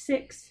only have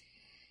 6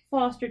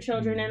 foster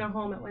children in a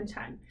home at one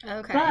time.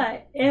 Okay.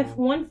 But if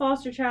one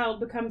foster child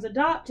becomes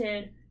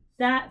adopted,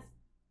 that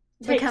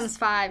becomes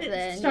 5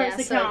 then. Starts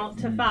to count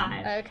to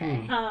 5.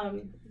 Okay.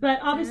 But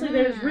obviously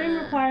there's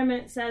room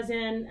requirements, as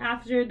in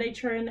after they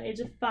turn the age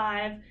of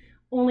 5,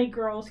 only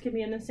girls can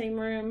be in the same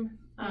room.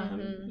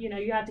 You know,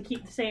 you have to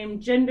keep the same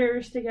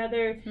genders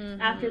together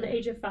after the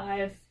age of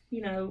 5.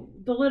 You know,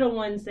 the little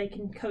ones, they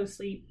can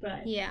co-sleep,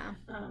 but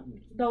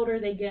the older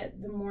they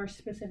get, the more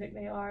specific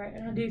they are.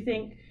 And I do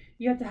think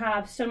you have to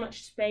have so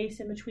much space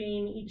in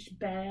between each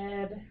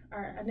bed,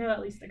 or I know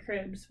at least the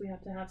cribs, we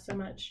have to have so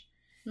much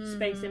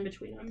space in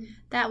between them.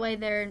 That way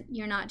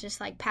you're not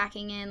just like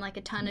packing in like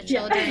a ton of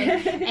children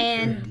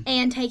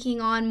and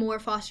taking on more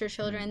foster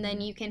children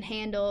than you can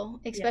handle,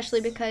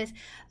 especially because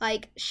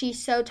like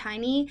she's so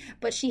tiny,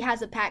 but she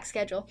has a packed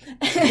schedule.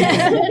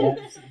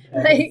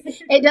 Like,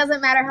 it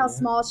doesn't matter how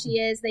small she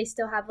is, they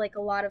still have like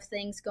a lot of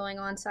things going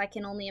on. So I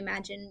can only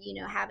imagine,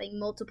 having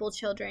multiple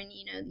children,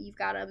 you've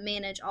got to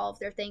manage all of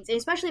their things, and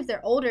especially if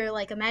they're older.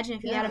 Like, imagine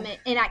if you had them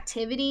in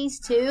activities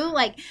too.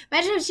 Like,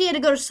 imagine if she had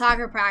to go to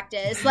soccer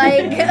practice.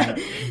 Like,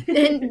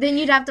 then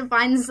you'd have to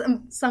find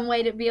some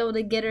way to be able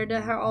to get her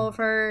to all of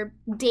her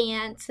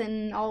dance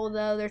and all of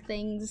the other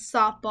things,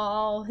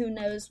 softball, who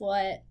knows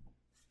what.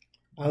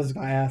 I was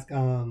going to ask,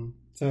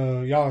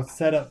 so y'all are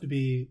set up to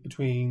be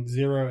between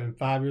 0 and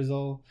 5 years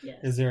old. Yes.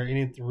 Is there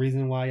any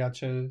reason why y'all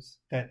chose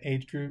that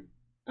age group?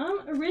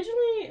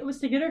 Originally it was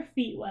to get her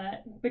feet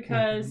wet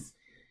because,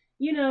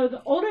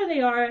 the older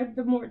they are,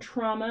 the more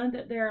trauma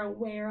that they're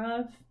aware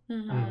of.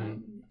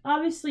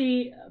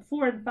 Obviously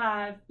 4 and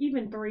 5,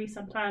 even 3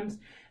 sometimes,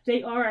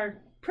 they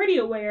are pretty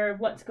aware of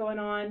what's going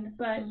on,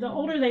 but the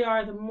older they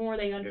are, the more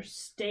they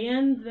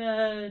understand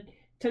the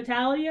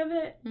totality of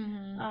it.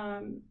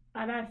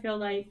 And I feel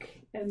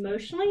like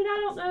emotionally, I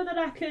don't know that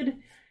I could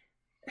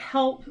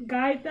help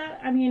guide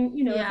that. I mean,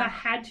 if I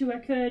had to, I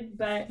could,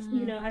 but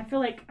I feel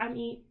like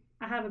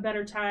I have a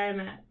better time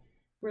at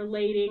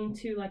relating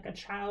to like a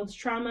child's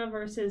trauma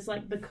versus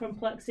like the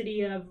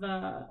complexity of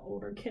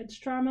older kids'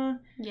 trauma.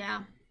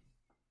 Yeah.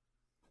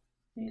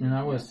 And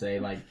I would say,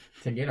 like,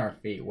 to get our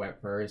feet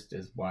wet first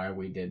is why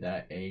we did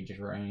that age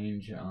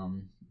range.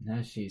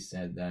 As she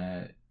said,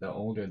 that the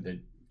older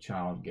the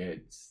child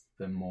gets,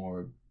 the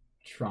more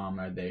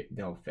trauma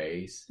they'll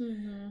face.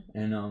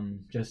 And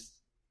just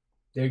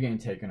they're getting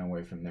taken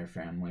away from their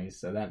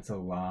families, so that's a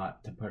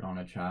lot to put on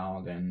a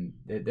child, and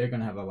they're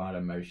gonna have a lot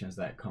of emotions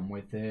that come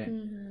with it.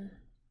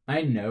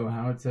 I know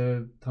how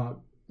to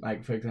talk,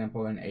 like, for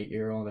example, an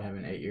 8-year-old, I have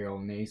an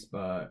 8-year-old niece,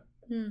 but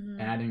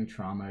adding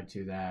trauma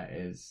to that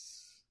is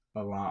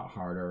a lot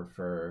harder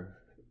for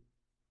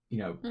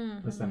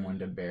for someone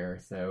to bear.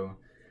 So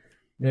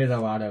there's a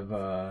lot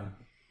of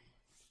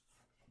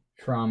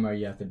trauma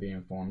you have to be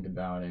informed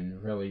about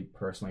and really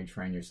personally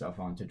train yourself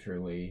on to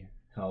truly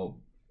help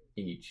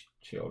each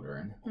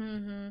children.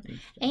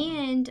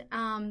 And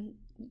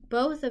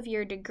both of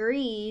your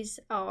degrees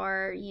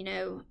are,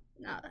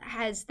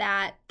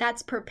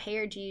 that's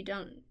prepared you,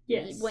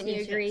 wouldn't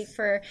you agree,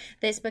 for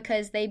this,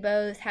 because they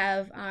both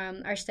have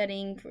are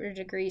studying for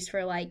degrees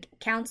for like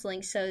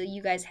counseling, so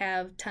you guys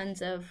have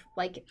tons of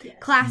like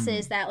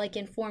classes that like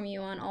inform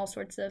you on all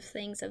sorts of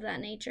things of that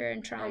nature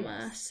and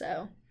trauma.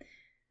 So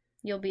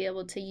you'll be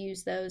able to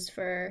use those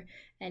for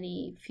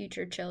any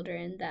future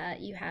children that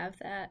you have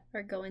that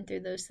are going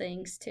through those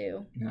things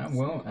too. And I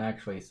will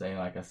actually say,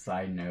 like, a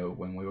side note,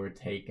 when we were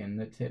taking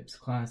the TIPS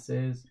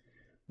classes,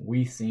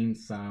 we seen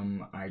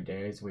some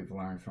ideas we've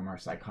learned from our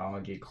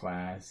psychology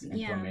class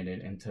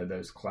implemented into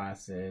those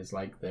classes,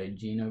 like the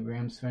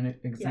genograms, for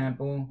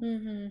example.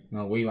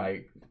 Well, we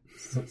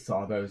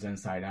saw those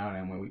inside out,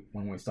 and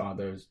when we saw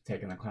those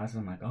taking the classes,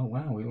 I'm like, oh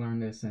wow, we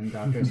learned this in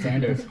Dr.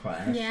 Sanders'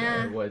 class.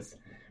 So it was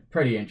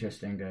pretty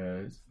interesting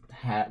to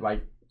have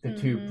the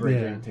two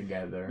bridging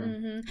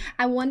together.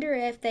 I wonder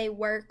if they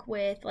work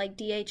with, like,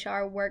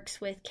 DHR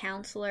works with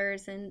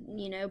counselors and,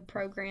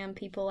 program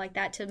people like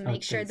that to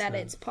make sure that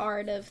it's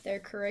part of their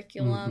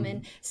curriculum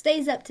and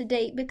stays up to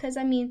date, because,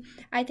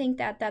 I think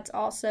that that's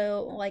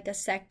also, like, a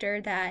sector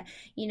that,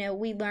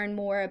 we learn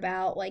more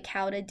about, like,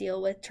 how to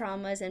deal with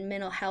traumas and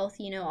mental health,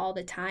 all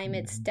the time.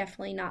 It's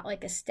definitely not,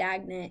 like, a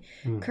stagnant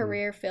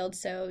career field,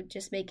 so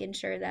just making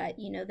sure that,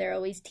 they're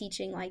always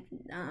teaching, like,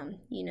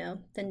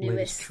 the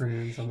newest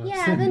trends.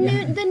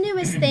 The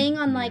newest thing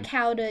on like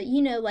how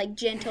to, like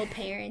gentle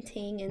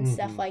parenting and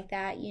stuff like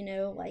that,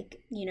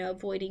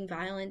 avoiding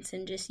violence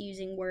and just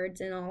using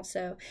words. And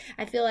also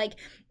I feel like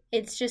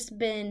it's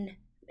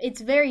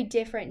very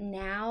different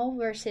now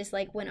versus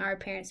like when our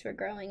parents were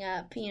growing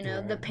up,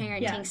 the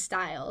parenting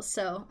styles.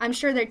 So I'm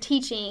sure they're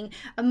teaching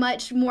a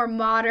much more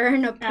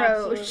modern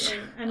approach.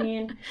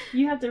 Absolutely.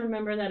 You have to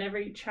remember that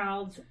every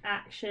child's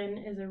action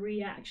is a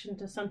reaction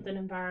to something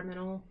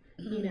environmental.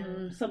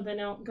 Something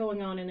else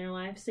going on in their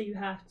life, so you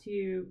have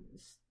to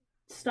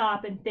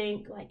stop and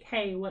think, like,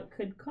 hey, what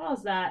could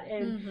cause that?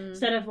 And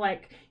instead of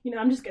like,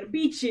 I'm just gonna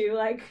beat you,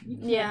 like,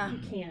 you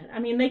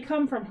can't. They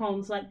come from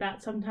homes like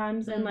that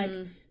sometimes, and like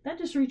that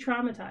just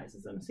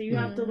re-traumatizes them, so you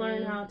have to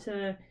learn how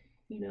to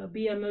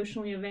be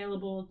emotionally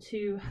available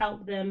to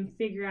help them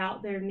figure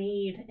out their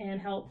need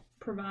and help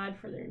provide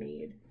for their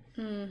need.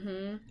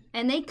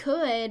 And they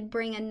could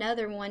bring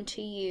another one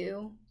to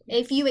you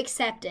if you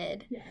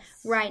accepted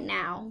right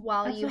now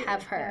while you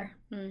have her.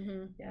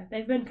 Yeah,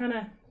 they've been kind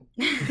of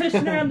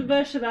pushing around the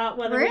bush about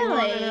whether we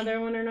want another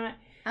one or not.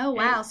 Oh,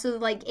 wow. So,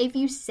 like, if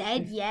you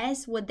said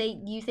yes,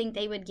 you think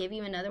they would give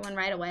you another one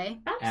right away?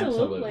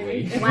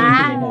 Absolutely.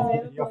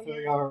 Wow. Y'all feel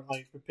y'all are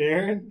like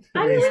preparing?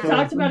 I mean, we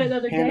talked about it the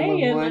other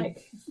day, and one? like,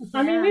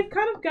 I mean, we've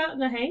kind of gotten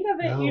the hang of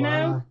it, you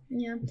know? Wow.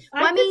 Yeah.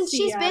 I Well, I could mean, see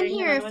she's been adding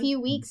here another a few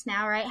weeks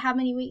now, right? How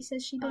many weeks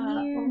has she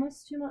been here?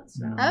 Almost 2 months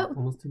now. Oh.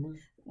 Almost 2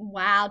 months.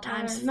 Wow,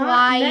 time's Not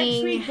flying.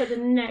 next week, but the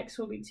next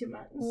will be 2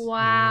 months.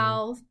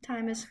 Wow,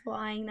 time is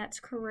flying. That's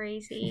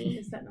crazy.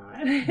 Is that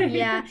not?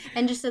 Yeah,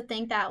 and just to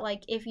think that,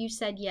 like, if you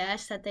said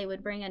yes, that they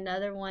would bring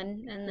another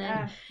one, and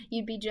then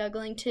you'd be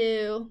juggling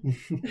too.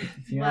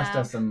 If you asked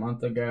us a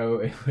month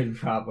ago, it would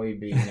probably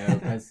be no,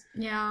 because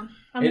Yeah.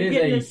 I'm it is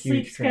getting a the sleep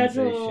huge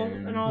schedule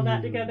transition. and all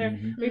that together.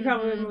 Mm-hmm. We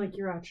probably would have been like,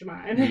 you're out your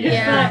mind.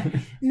 Yeah.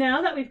 But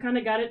now that we've kind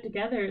of got it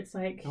together, it's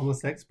like,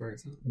 Almost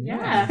experts. Huh?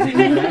 yeah.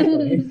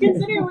 Exactly.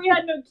 Considering we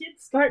had no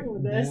kids starting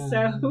with this,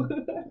 so.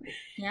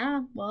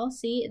 Yeah, well,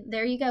 see,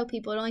 there you go,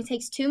 people. It only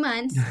takes 2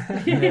 months,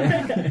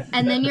 Yeah.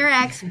 and then you're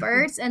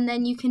experts, and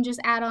then you can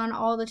just add on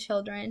all the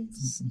children.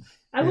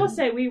 I will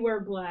say we were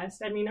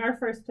blessed. I mean, our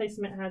first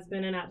placement has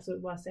been an absolute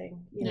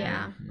blessing. You know,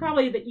 Yeah.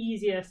 probably the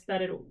easiest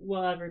that it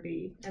will ever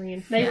be. I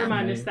mean, they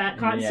remind us that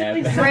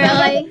constantly. Yeah.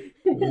 Really?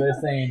 They're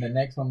saying the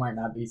next one might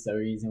not be so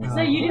easy. So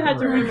you do have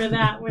to remember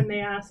that when they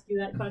ask you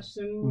that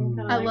question.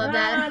 I love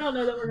that. I don't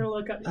know that we're going to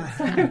look up next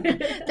time.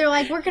 They're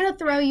like, we're going to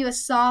throw you a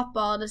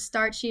softball to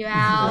start you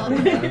out.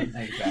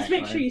 Just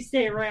make sure you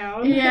stay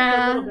around.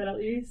 Yeah. For a little bit at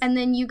least. And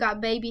then you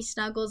got baby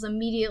snuggles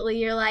immediately.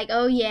 You're like,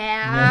 oh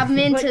yeah, I'm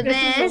into Like,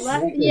 this is this. a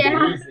life.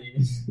 Yeah.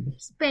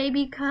 Just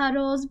baby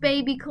cuddles,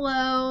 baby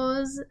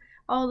clothes,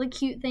 all the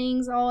cute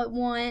things all at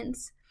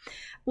once.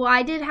 Well,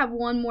 I did have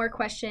one more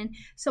question.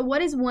 So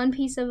what is one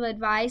piece of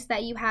advice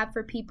that you have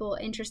for people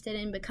interested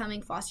in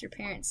becoming foster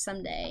parents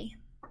someday?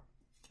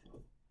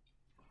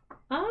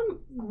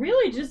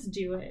 Really just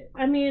do it.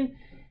 I mean,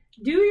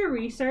 do your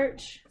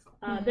research.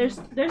 There's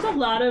a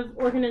lot of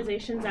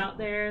organizations out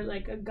there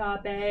like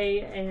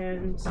Agape,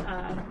 and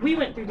we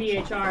went through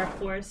DHR, of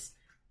course.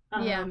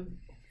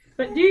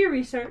 But do your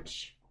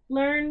research.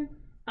 Learn.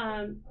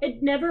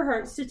 It never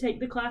hurts to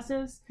take the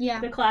classes. Yeah.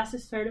 The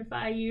classes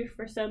certify you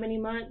for so many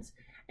months.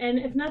 And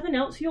if nothing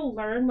else, you'll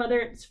learn whether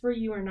it's for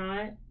you or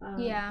not.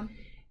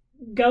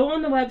 Go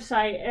on the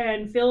website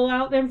and fill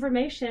out the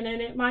information,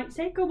 and it might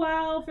take a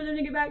while for them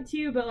to get back to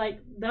you, but like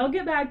they'll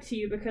get back to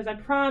you because I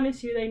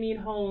promise you they need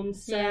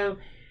homes. So,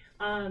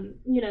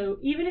 you know,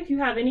 even if you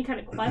have any kind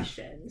of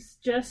questions,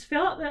 just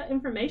fill out the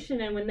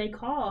information, and when they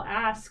call,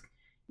 ask.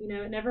 You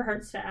know, it never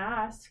hurts to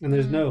ask. And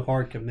there's no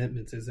hard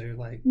commitments, is there?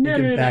 Like, no.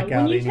 you can back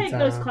out When you anytime. take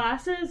those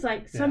classes,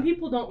 like some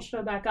people don't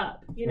show back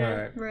up. You know,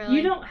 Right. Really?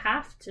 you don't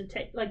have to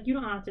take, like, you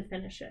don't have to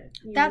finish it.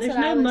 You know, That's there's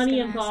what I no was money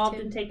gonna ask, involved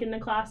too. in taking the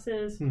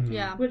classes. Mhm.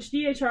 Yeah. Which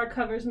DHR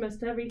covers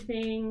most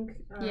everything.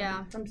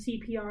 Yeah. From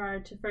CPR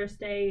to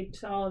first aid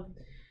to all of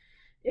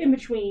in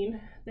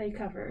between, they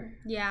cover.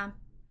 Yeah.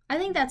 I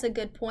think that's a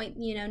good point,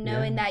 you know,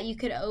 knowing that you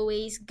could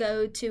always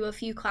go to a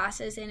few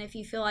classes, and if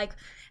you feel like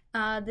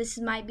this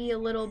might be a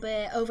little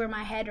bit over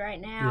my head right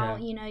now,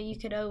 you know, you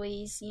could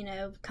always, you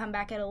know, come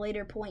back at a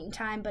later point in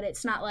time, but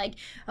it's not like,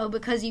 oh,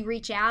 because you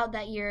reach out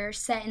that you're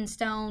set in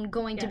stone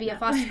going to be a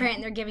foster parent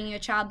and they're giving you a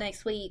child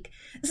next week.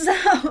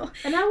 So,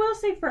 and I will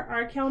say for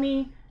our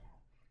county,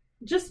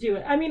 just do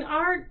it. I mean,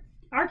 our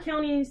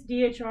county's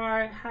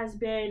DHR has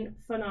been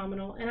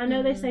phenomenal, and I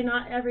know they say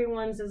not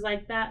everyone's is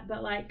like that,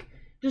 but like,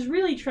 just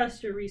really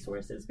trust your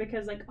resources,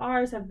 because like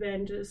ours have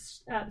been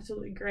just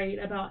absolutely great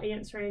about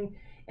answering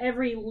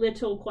every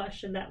little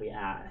question that we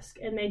ask,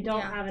 and they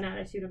don't have an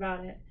attitude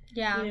about it.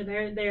 Yeah. You know,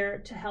 they're there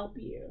to help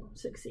you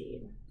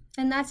succeed.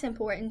 And that's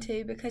important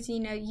too, because,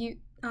 you know, you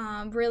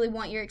really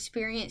want your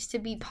experience to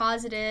be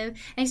positive,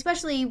 and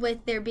especially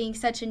with there being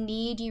such a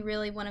need, you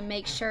really want to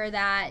make sure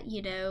that,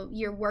 you know,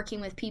 you're working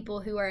with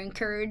people who are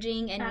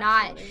encouraging and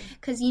not,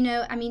 because, you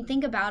know, I mean,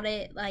 think about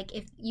it, like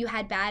if you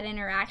had bad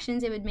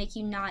interactions, it would make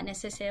you not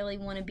necessarily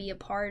want to be a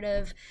part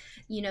of,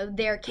 you know,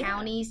 their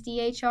county's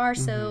DHR.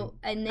 So,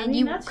 and then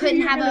you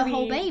couldn't have a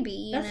whole baby,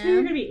 you know? That's who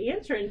you're going to be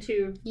answering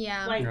to.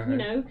 Yeah. Like, you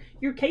know,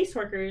 your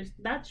caseworkers,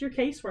 that's your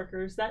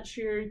caseworkers. That's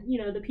your,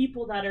 you know, the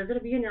people that are going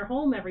to be in your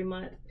home every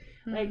month.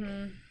 Like,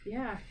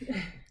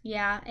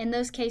 Yeah, and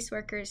those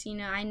caseworkers, you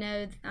know, I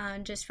know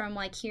just from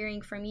like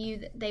hearing from you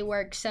that they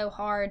work so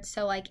hard.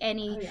 So like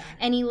any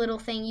little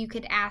thing you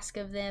could ask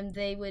of them,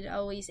 they would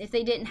always, if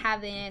they didn't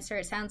have the answer,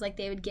 it sounds like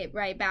they would get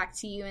right back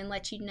to you and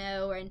let you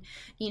know, and,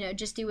 you know,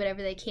 just do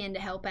whatever they can to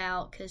help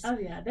out, because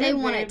they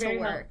want it to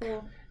work.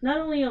 Helpful. Not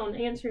only on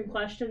answering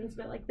questions,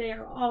 but like they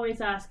are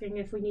always asking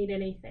if we need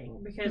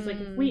anything, because like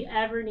if we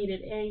ever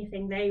needed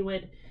anything, they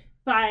would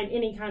find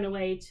any kind of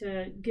way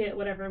to get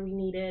whatever we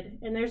needed.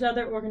 And there's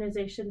other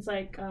organizations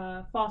like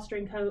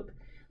Fostering Hope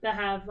that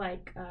have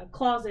like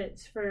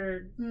closets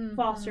for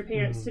foster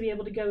parents to be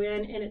able to go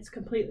in, and it's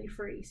completely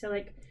free. So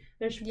like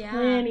there's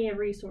plenty of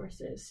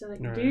resources. So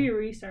like do your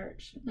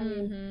research. I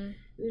mean,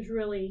 there's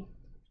really,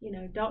 you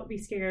know, don't be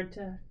scared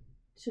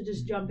to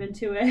just jump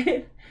into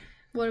it.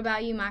 What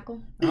about you,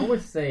 Michael? I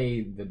would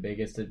say the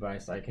biggest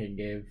advice I could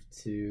give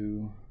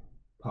to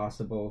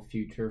possible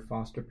future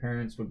foster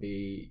parents would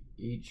be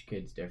each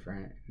kid's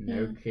different.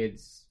 No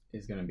kids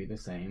is going to be the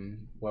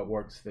same. What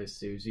works for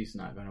Susie's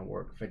not going to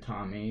work for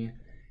Tommy.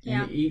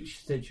 Yeah. And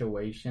each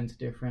situation's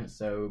different,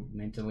 so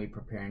mentally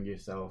preparing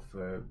yourself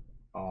for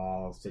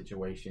all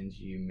situations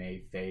you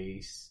may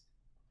face,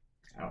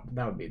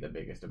 that would be the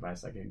biggest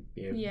advice I could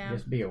give.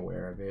 Just be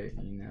aware of it,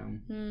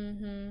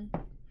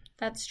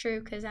 That's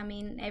true, because I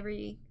mean,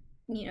 every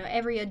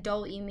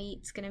adult you meet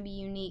is going to be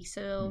unique,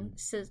 so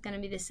it's going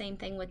to be the same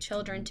thing with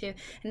children too,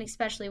 and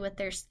especially with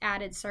their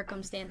added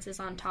circumstances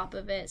on top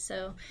of it.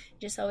 So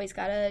just always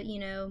got to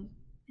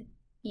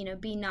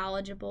be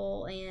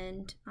knowledgeable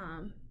and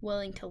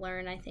willing to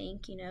learn, I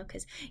think,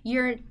 because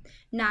you're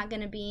not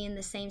going to be in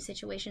the same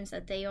situations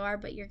that they are,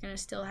 but you're going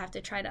to still have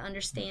to try to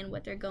understand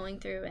what they're going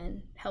through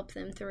and help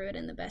them through it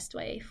in the best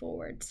way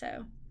forward.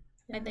 So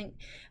I think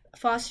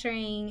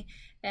fostering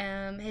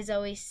has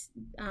always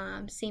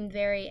seemed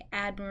very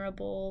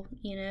admirable,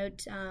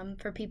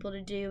 for people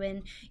to do.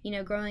 And,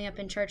 growing up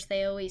in church,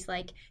 they always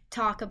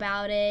talk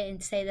about it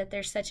and say that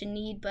there's such a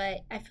need.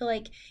 But I feel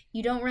like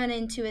you don't run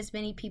into as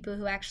many people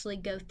who actually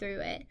go through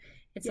it.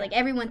 It's like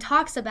everyone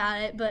talks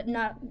about it, but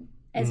not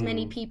as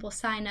many people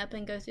sign up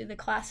and go through the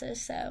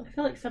classes. So I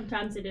feel like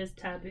sometimes it is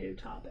taboo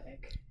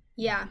topic.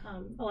 Yeah.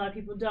 A lot of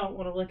people don't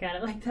want to look at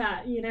it like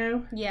that,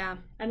 Yeah.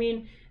 I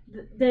mean,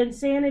 the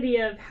insanity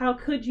of how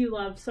could you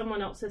love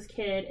someone else's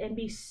kid and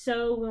be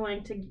so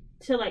willing to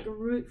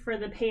root for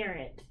the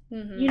parent.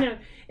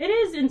 It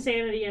is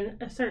insanity in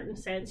a certain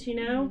sense,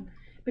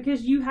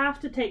 because you have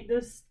to take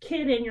this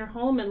kid in your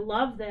home and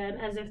love them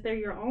as if they're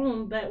your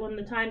own, but when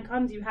the time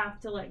comes you have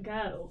to let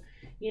go.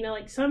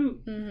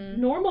 Some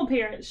normal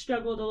parents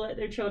struggle to let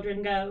their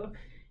children go,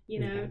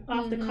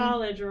 off to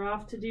college or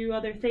off to do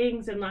other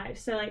things in life.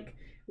 So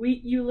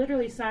you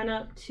literally sign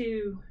up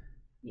to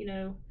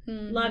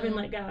love and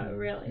let go,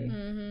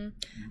 really.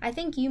 I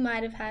think you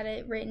might have had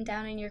it written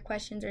down in your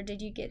questions, or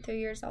did you get through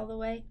yours all the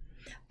way?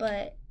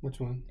 But which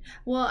one?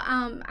 Well,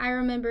 I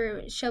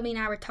remember Shelby and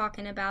I were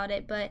talking about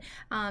it, but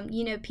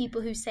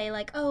people who say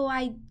oh,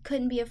 I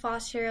couldn't be a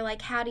foster,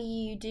 how do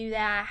you do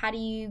that? How do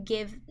you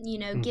give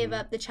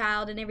up the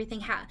child and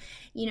everything?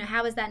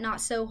 How is that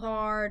not so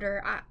hard?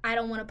 Or I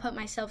don't want to put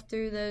myself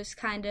through those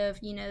kind of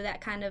that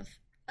kind of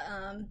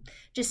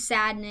just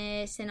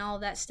sadness and all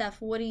that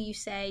stuff. What do you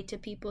say to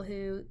people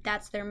who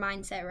that's their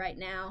mindset right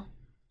now?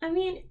 I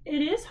mean,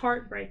 it is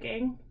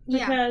heartbreaking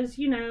because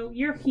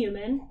you're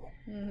human,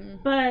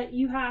 but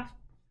you have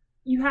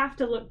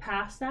to look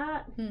past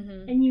that,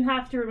 and you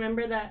have to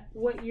remember that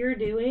what you're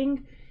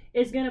doing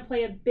is going to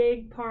play a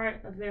big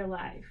part of their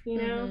life.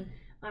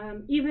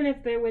 Even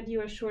if they're with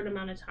you a short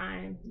amount of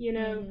time,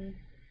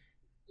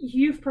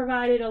 you've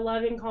provided a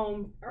loving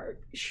home, or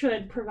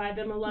should provide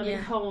them a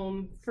loving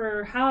home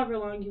for however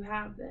long you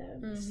have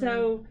them.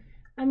 So,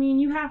 I mean,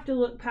 you have to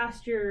look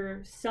past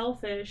your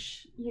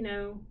selfish,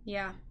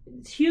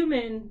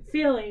 human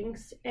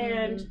feelings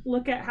and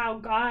look at how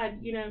God,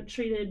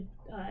 treated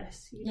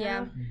us.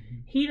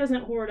 He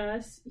doesn't hoard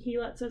us. He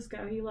lets us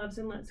go. He loves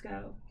and lets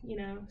go,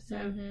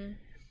 so...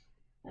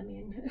 I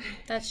mean,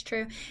 that's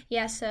true.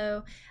 Yeah.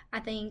 So I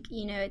think,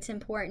 it's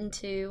important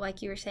to,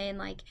 like you were saying,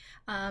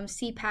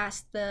 see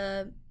past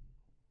the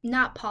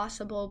not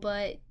possible,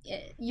 but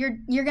you're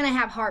going to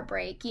have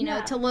heartbreak,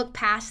 to look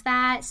past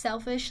that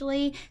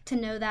selfishly, to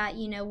know that,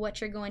 what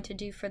you're going to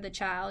do for the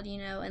child,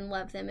 and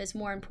love them is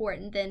more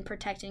important than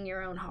protecting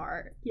your own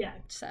heart. Yeah.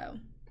 So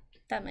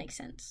that makes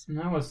sense. And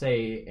I will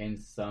say in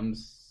some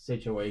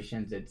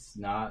situations, it's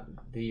not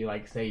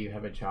say you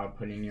have a child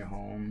put in your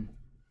home,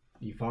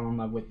 you fall in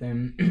love with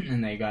them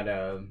and you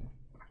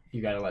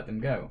gotta let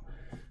them go.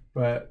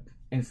 But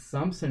in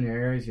some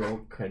scenarios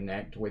you'll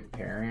connect with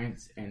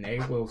parents and they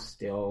will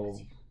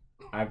still,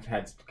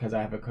 because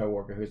I have a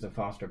coworker who's a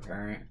foster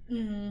parent,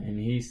 and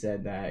he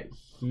said that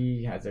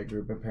he has a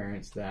group of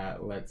parents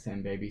that lets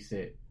him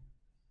babysit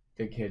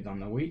the kids on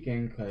the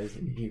weekend because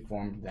he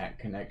formed that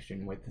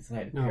connection with his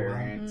head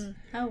parents.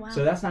 Oh, wow.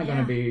 So that's not going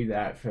to be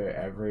that for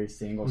every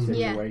single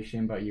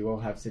situation, but you will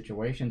have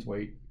situations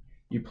where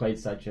you played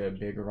such a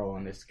big role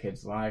in this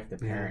kid's life, the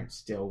parents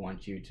still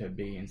want you to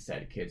be in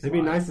said kid's life.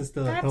 It'd be nice to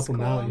still help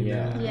them out,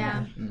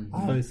 Yeah.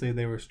 Obviously,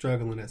 they were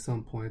struggling at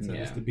some point, so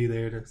just to be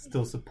there to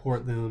still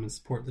support them and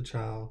support the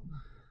child,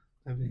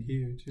 that'd be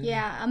huge.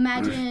 Yeah,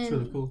 imagine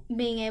really cool.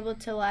 Being able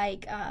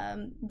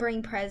to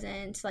bring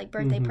presents,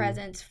 birthday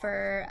presents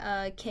for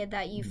a kid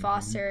that you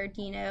fostered,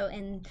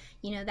 and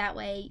that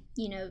way,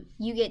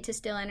 you get to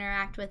still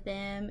interact with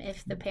them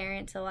if the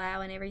parents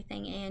allow and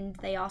everything, and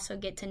they also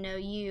get to know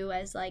you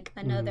as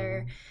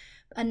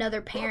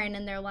another parent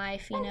in their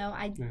life.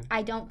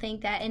 I don't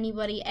think that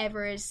anybody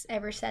ever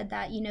said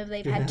that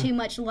they've had too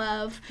much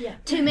love,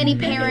 too many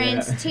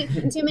parents,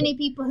 too many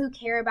people who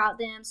care about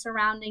them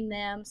surrounding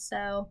them.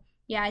 So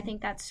yeah, I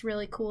think that's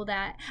really cool.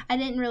 That I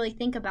didn't really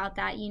think about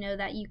that,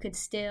 that you could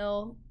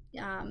still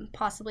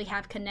possibly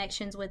have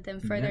connections with them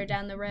further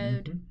down the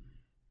road.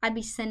 I'd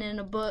be sending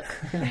a book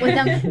with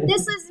them.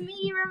 This is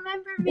me,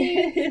 remember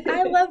me?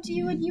 I loved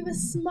you when you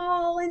was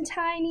small and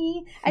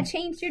tiny. I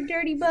changed your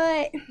dirty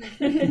butt.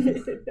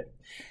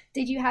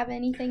 Did you have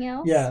anything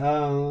else? Yeah.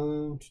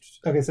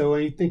 Okay, so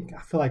I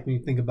feel like when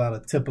you think about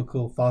a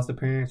typical foster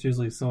parent, it's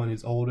usually someone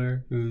who's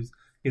older, who's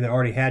either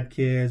already had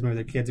kids, maybe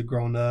their kids have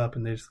grown up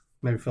and they just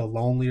maybe feel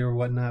lonely or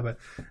whatnot. But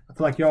I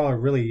feel like y'all are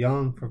really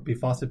young to be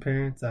foster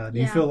parents. Do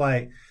you feel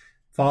like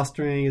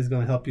fostering is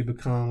going to help you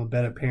become a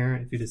better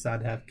parent if you decide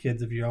to have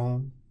kids of your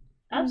own?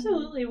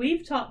 Absolutely.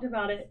 We've talked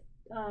about it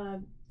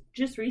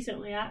just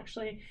recently,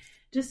 actually.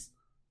 Just,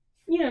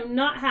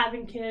 not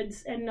having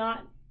kids and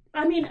not...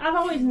 I mean, I've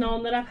always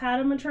known that I've had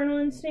a maternal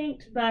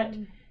instinct, but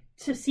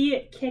to see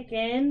it kick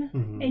in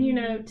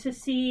and, to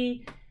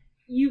see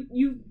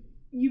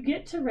you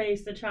get to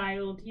raise the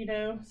child,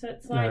 so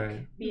it's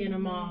like being a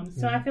mom.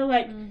 So I feel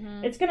like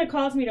it's going to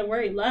cause me to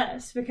worry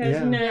less because,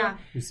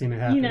 you've seen it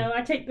happen.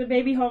 I take the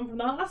baby home from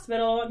the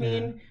hospital. I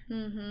mean,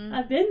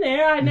 I've been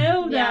there. I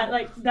know that,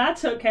 like,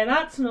 that's okay.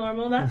 That's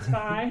normal. That's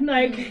fine.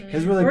 Like,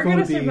 it's really we're cool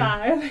going to to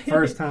survive.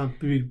 First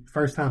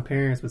time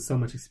parents with so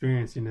much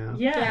experience,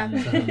 Yeah.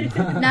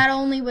 So. Not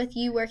only with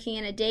you working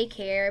in a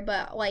daycare,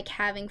 but like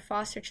having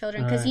foster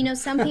children.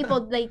 Because, some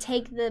people, they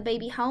take the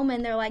baby home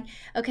and they're like,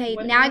 okay,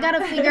 now I got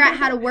to figure out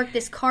how to work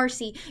this car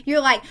seat.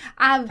 You're like,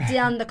 I've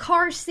done the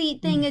car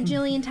seat thing a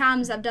jillion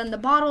times. I've done the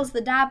bottles,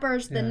 the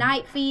diapers, the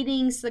night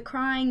feedings, the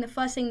crying, the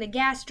fussing, the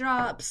gas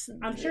drops.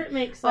 I'm sure it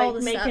makes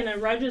making a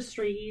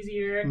registry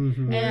easier.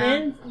 And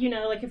then,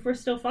 like if we're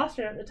still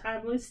fostering at the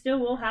time, we still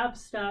will have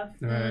stuff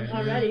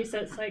already. So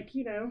it's like,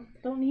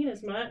 don't need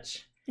as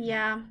much.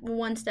 Yeah,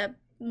 one step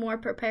more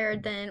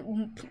prepared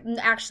than,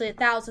 actually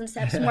 1,000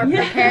 steps more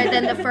prepared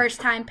than the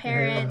first-time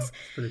parents. Yeah,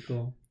 pretty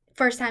cool.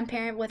 First-time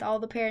parent with all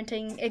the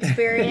parenting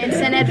experience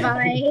and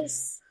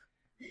advice.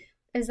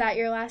 Is that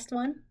your last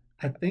one?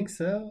 I think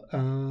so.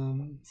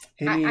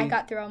 I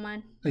got through all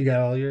mine. You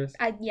got all yours?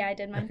 I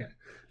did mine. Okay.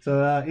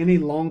 So any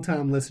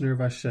longtime listener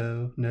of our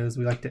show knows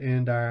we like to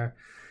end our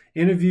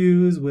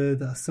interviews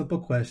with a simple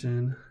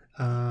question.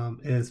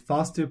 Is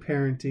foster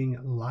parenting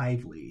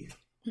lively?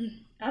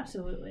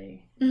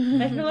 Absolutely.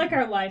 I feel like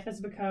our life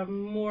has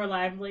become more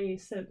lively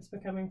since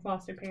becoming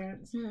foster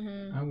parents.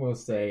 I will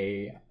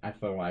say I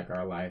feel like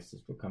our lives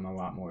has become a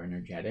lot more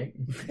energetic.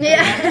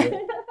 Yeah.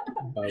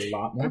 A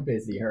lot more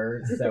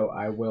busier. So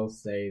I will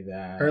say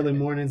that early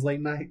mornings,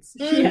 late nights.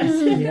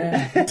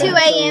 Yes. 2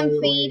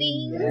 a.m.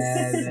 feedings.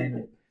 Yeah, and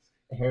then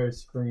hair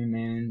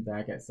screaming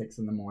back at 6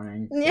 in the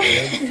morning. So Yeah.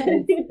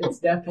 it's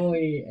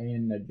definitely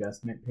an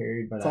adjustment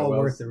period, but It's all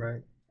worth it,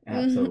 right?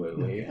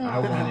 Absolutely.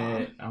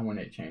 Mm-hmm. I want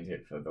to change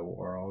it for the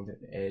world.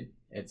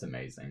 It's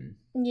amazing.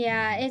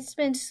 Yeah, it's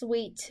been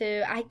sweet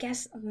too. I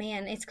guess,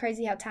 man, it's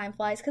crazy how time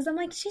flies because I'm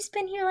like, she's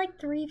been here like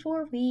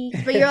 3-4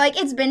 weeks, but you're like,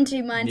 it's been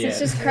 2 months. Yeah. It's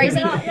just crazy.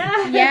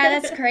 Yeah,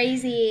 that's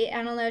crazy.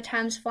 I don't know,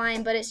 time's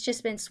flying, but it's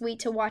just been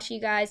sweet to watch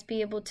you guys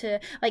be able to,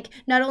 like,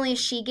 not only is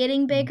she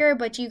getting bigger,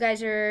 but you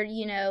guys are,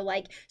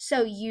 like,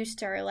 so used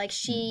to her. Like,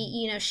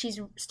 she's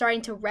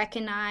starting to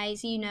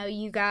recognize,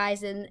 you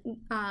guys and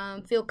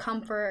feel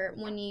comfort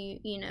when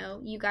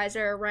you guys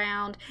are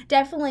around.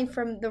 Definitely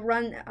from the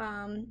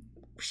run,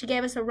 she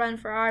gave us a run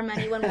for our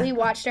money when we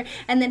watched her,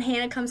 and then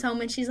Hannah comes home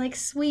and she's like,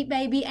 sweet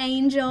baby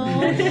angel.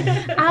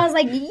 I was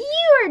like, you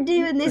are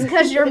doing this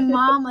because your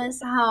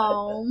mama's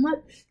home.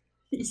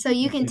 So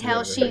you can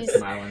tell she's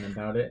smiling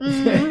about it.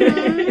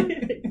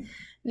 Mm-hmm.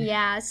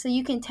 Yeah, so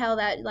you can tell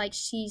that, like,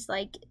 she's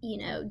like,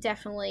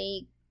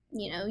 definitely,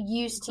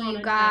 used to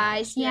you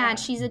guys. Yeah, and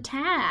she's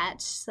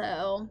attached.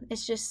 So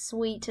it's just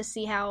sweet to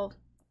see how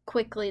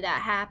quickly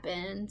that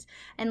happened,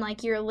 and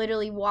like you're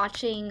literally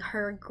watching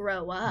her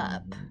grow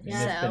up.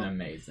 It's been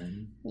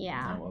amazing.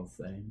 Yeah, I will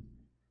say.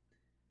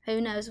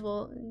 Who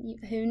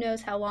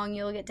knows how long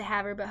you'll get to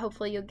have her, but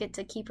hopefully you'll get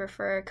to keep her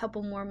for a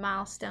couple more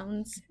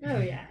milestones. Oh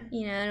yeah.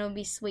 It'll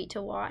be sweet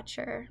to watch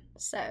her.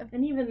 So,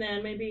 and even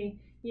then, maybe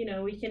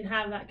we can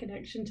have that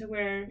connection to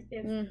where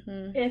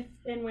if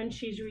and when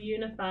she's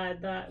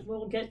reunified, that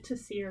we'll get to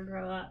see her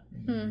grow up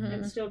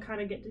and still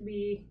kind of get to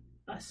be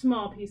a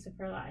small piece of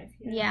her life.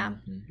 Yeah,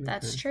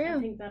 that's true. I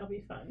think that'll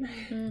be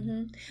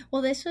fun.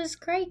 Well, this was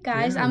great,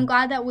 guys. Yeah. I'm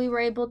glad that we were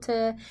able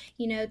to,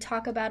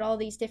 talk about all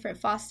these different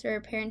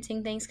foster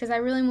parenting things because I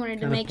really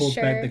wanted to make sure. Kind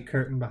of pulled back the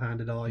curtain behind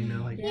it all,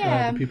 let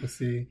the people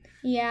see.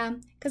 Yeah,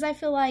 because I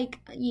feel like,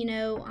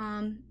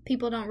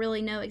 people don't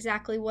really know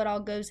exactly what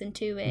all goes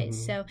into it.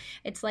 So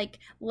it's like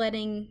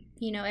letting,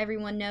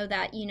 everyone know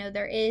that,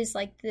 there is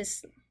like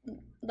this,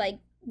 like,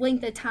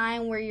 length of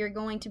time where you're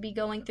going to be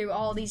going through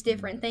all these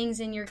different things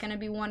and you're going to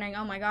be wondering,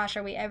 oh my gosh,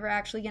 are we ever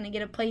actually going to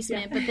get a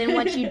placement? But then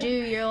once you do,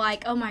 you're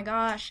like, oh my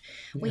gosh,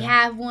 we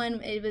have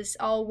one. It was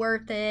all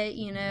worth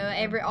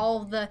it.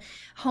 All of the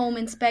home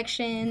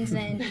inspections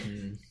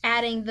and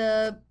adding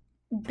the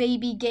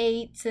baby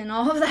gates and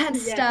all of that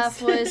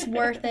stuff was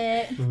worth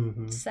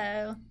it.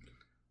 So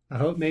I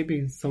hope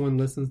maybe someone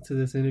listens to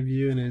this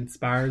interview and it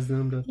inspires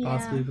them to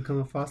possibly become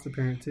a foster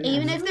parent too.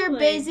 Even if they're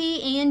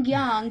busy and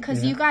young,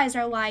 because you guys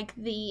are like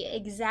the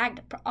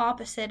exact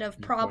opposite of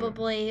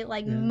probably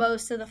like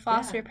most of the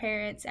foster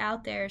parents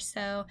out there.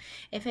 So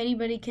if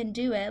anybody can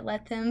do it,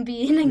 let them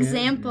be an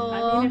example.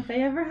 I mean, if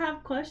they ever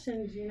have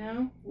questions,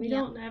 we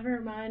don't ever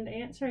mind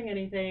answering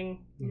anything,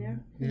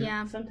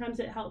 Yeah.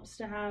 Sometimes it helps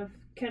to have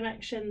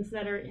connections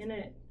that are in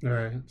it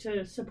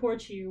to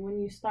support you when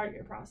you start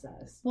your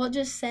process. We'll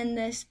just send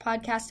this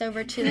podcast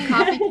over to the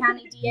Coffee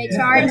County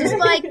DHR and just be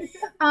like,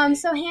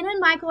 so Hannah and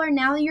Michael are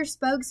now your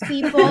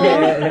spokespeople.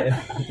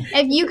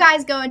 If you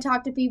guys go and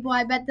talk to people,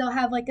 I bet they'll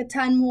have like a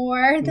ton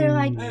more. They're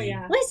like,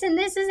 listen,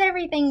 this is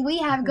everything we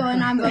have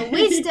going on, but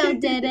we still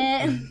did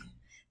it.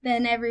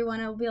 Then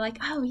everyone will be like,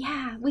 oh,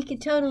 yeah, we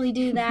could totally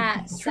do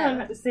that. Try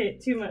not to say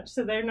it too much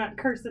so they're not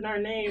cursing our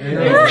name.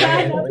 Like,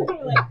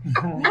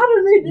 how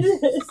do they do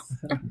this?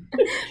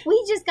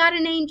 We just got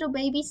an angel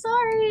baby.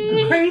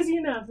 Sorry. Crazy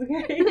enough,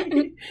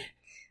 okay?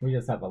 We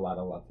just have a lot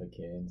of love for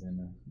kids,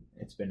 and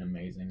it's been an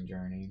amazing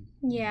journey.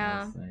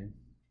 Yeah.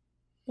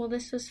 Well,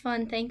 this was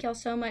fun. Thank y'all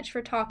so much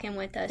for talking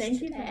with us today.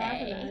 Thank you for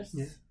having us.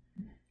 Yeah.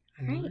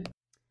 All right.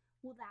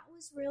 Well, that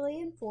was really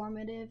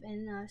informative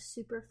and a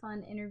super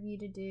fun interview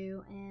to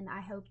do, and I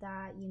hope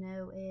that,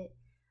 it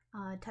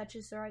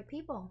touches the right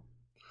people.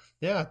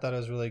 Yeah, I thought it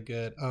was really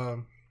good.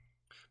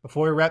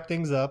 Before we wrap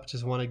things up,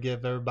 just want to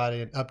give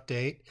everybody an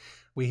update.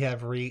 We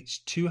have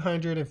reached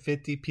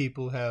 250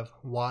 people who have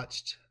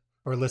watched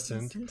or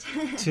listened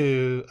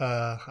to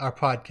our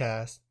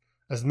podcast.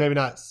 As maybe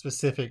not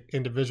specific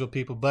individual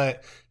people,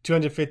 but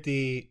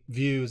 250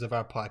 views of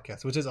our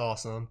podcast, which is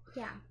awesome.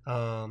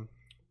 Yeah.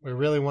 We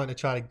really want to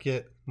try to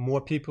get more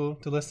people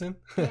to listen.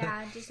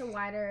 Yeah, just a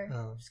wider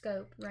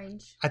scope,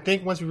 range. I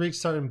think once we reach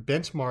certain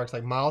benchmarks,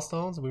 like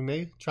milestones, we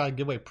may try to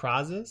give away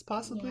prizes,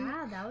 possibly.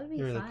 Yeah, that would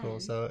be really fun. Cool.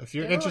 So if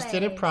you're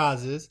interested in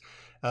prizes,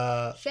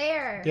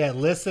 share. Yeah,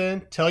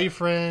 listen, tell your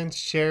friends,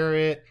 share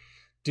it,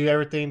 do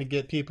everything to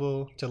get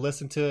people to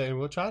listen to it, and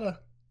we'll try to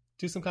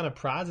do some kind of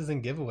prizes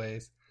and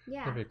giveaways.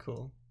 Yeah. That'd be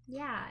cool.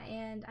 Yeah,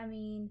 and I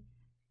mean,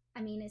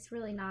 it's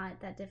really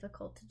not that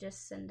difficult to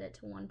just send it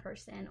to one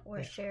person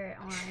or share it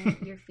on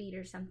your feed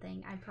or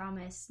something. I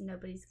promise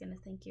nobody's going to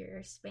think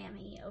you're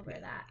spammy over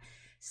that.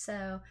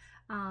 So,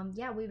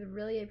 we would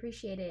really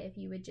appreciate it if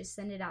you would just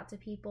send it out to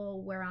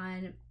people. We're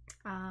on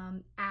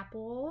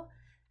Apple,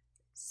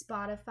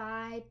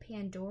 Spotify,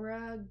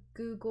 Pandora,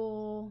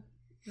 Google.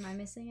 Am I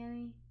missing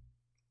any?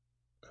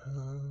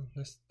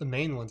 That's the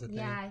main ones, I think.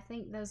 Yeah, I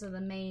think those are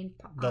the main.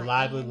 The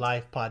Lively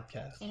Life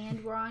podcast.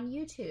 And we're on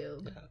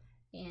YouTube. Yeah.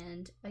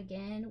 And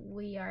again,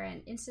 we are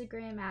on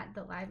Instagram at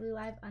the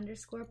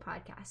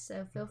livelylife_podcast.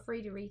 So feel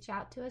free to reach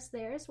out to us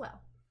there as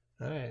well.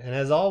 All right. And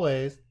as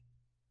always,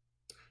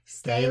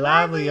 stay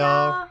lively,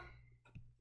 y'all.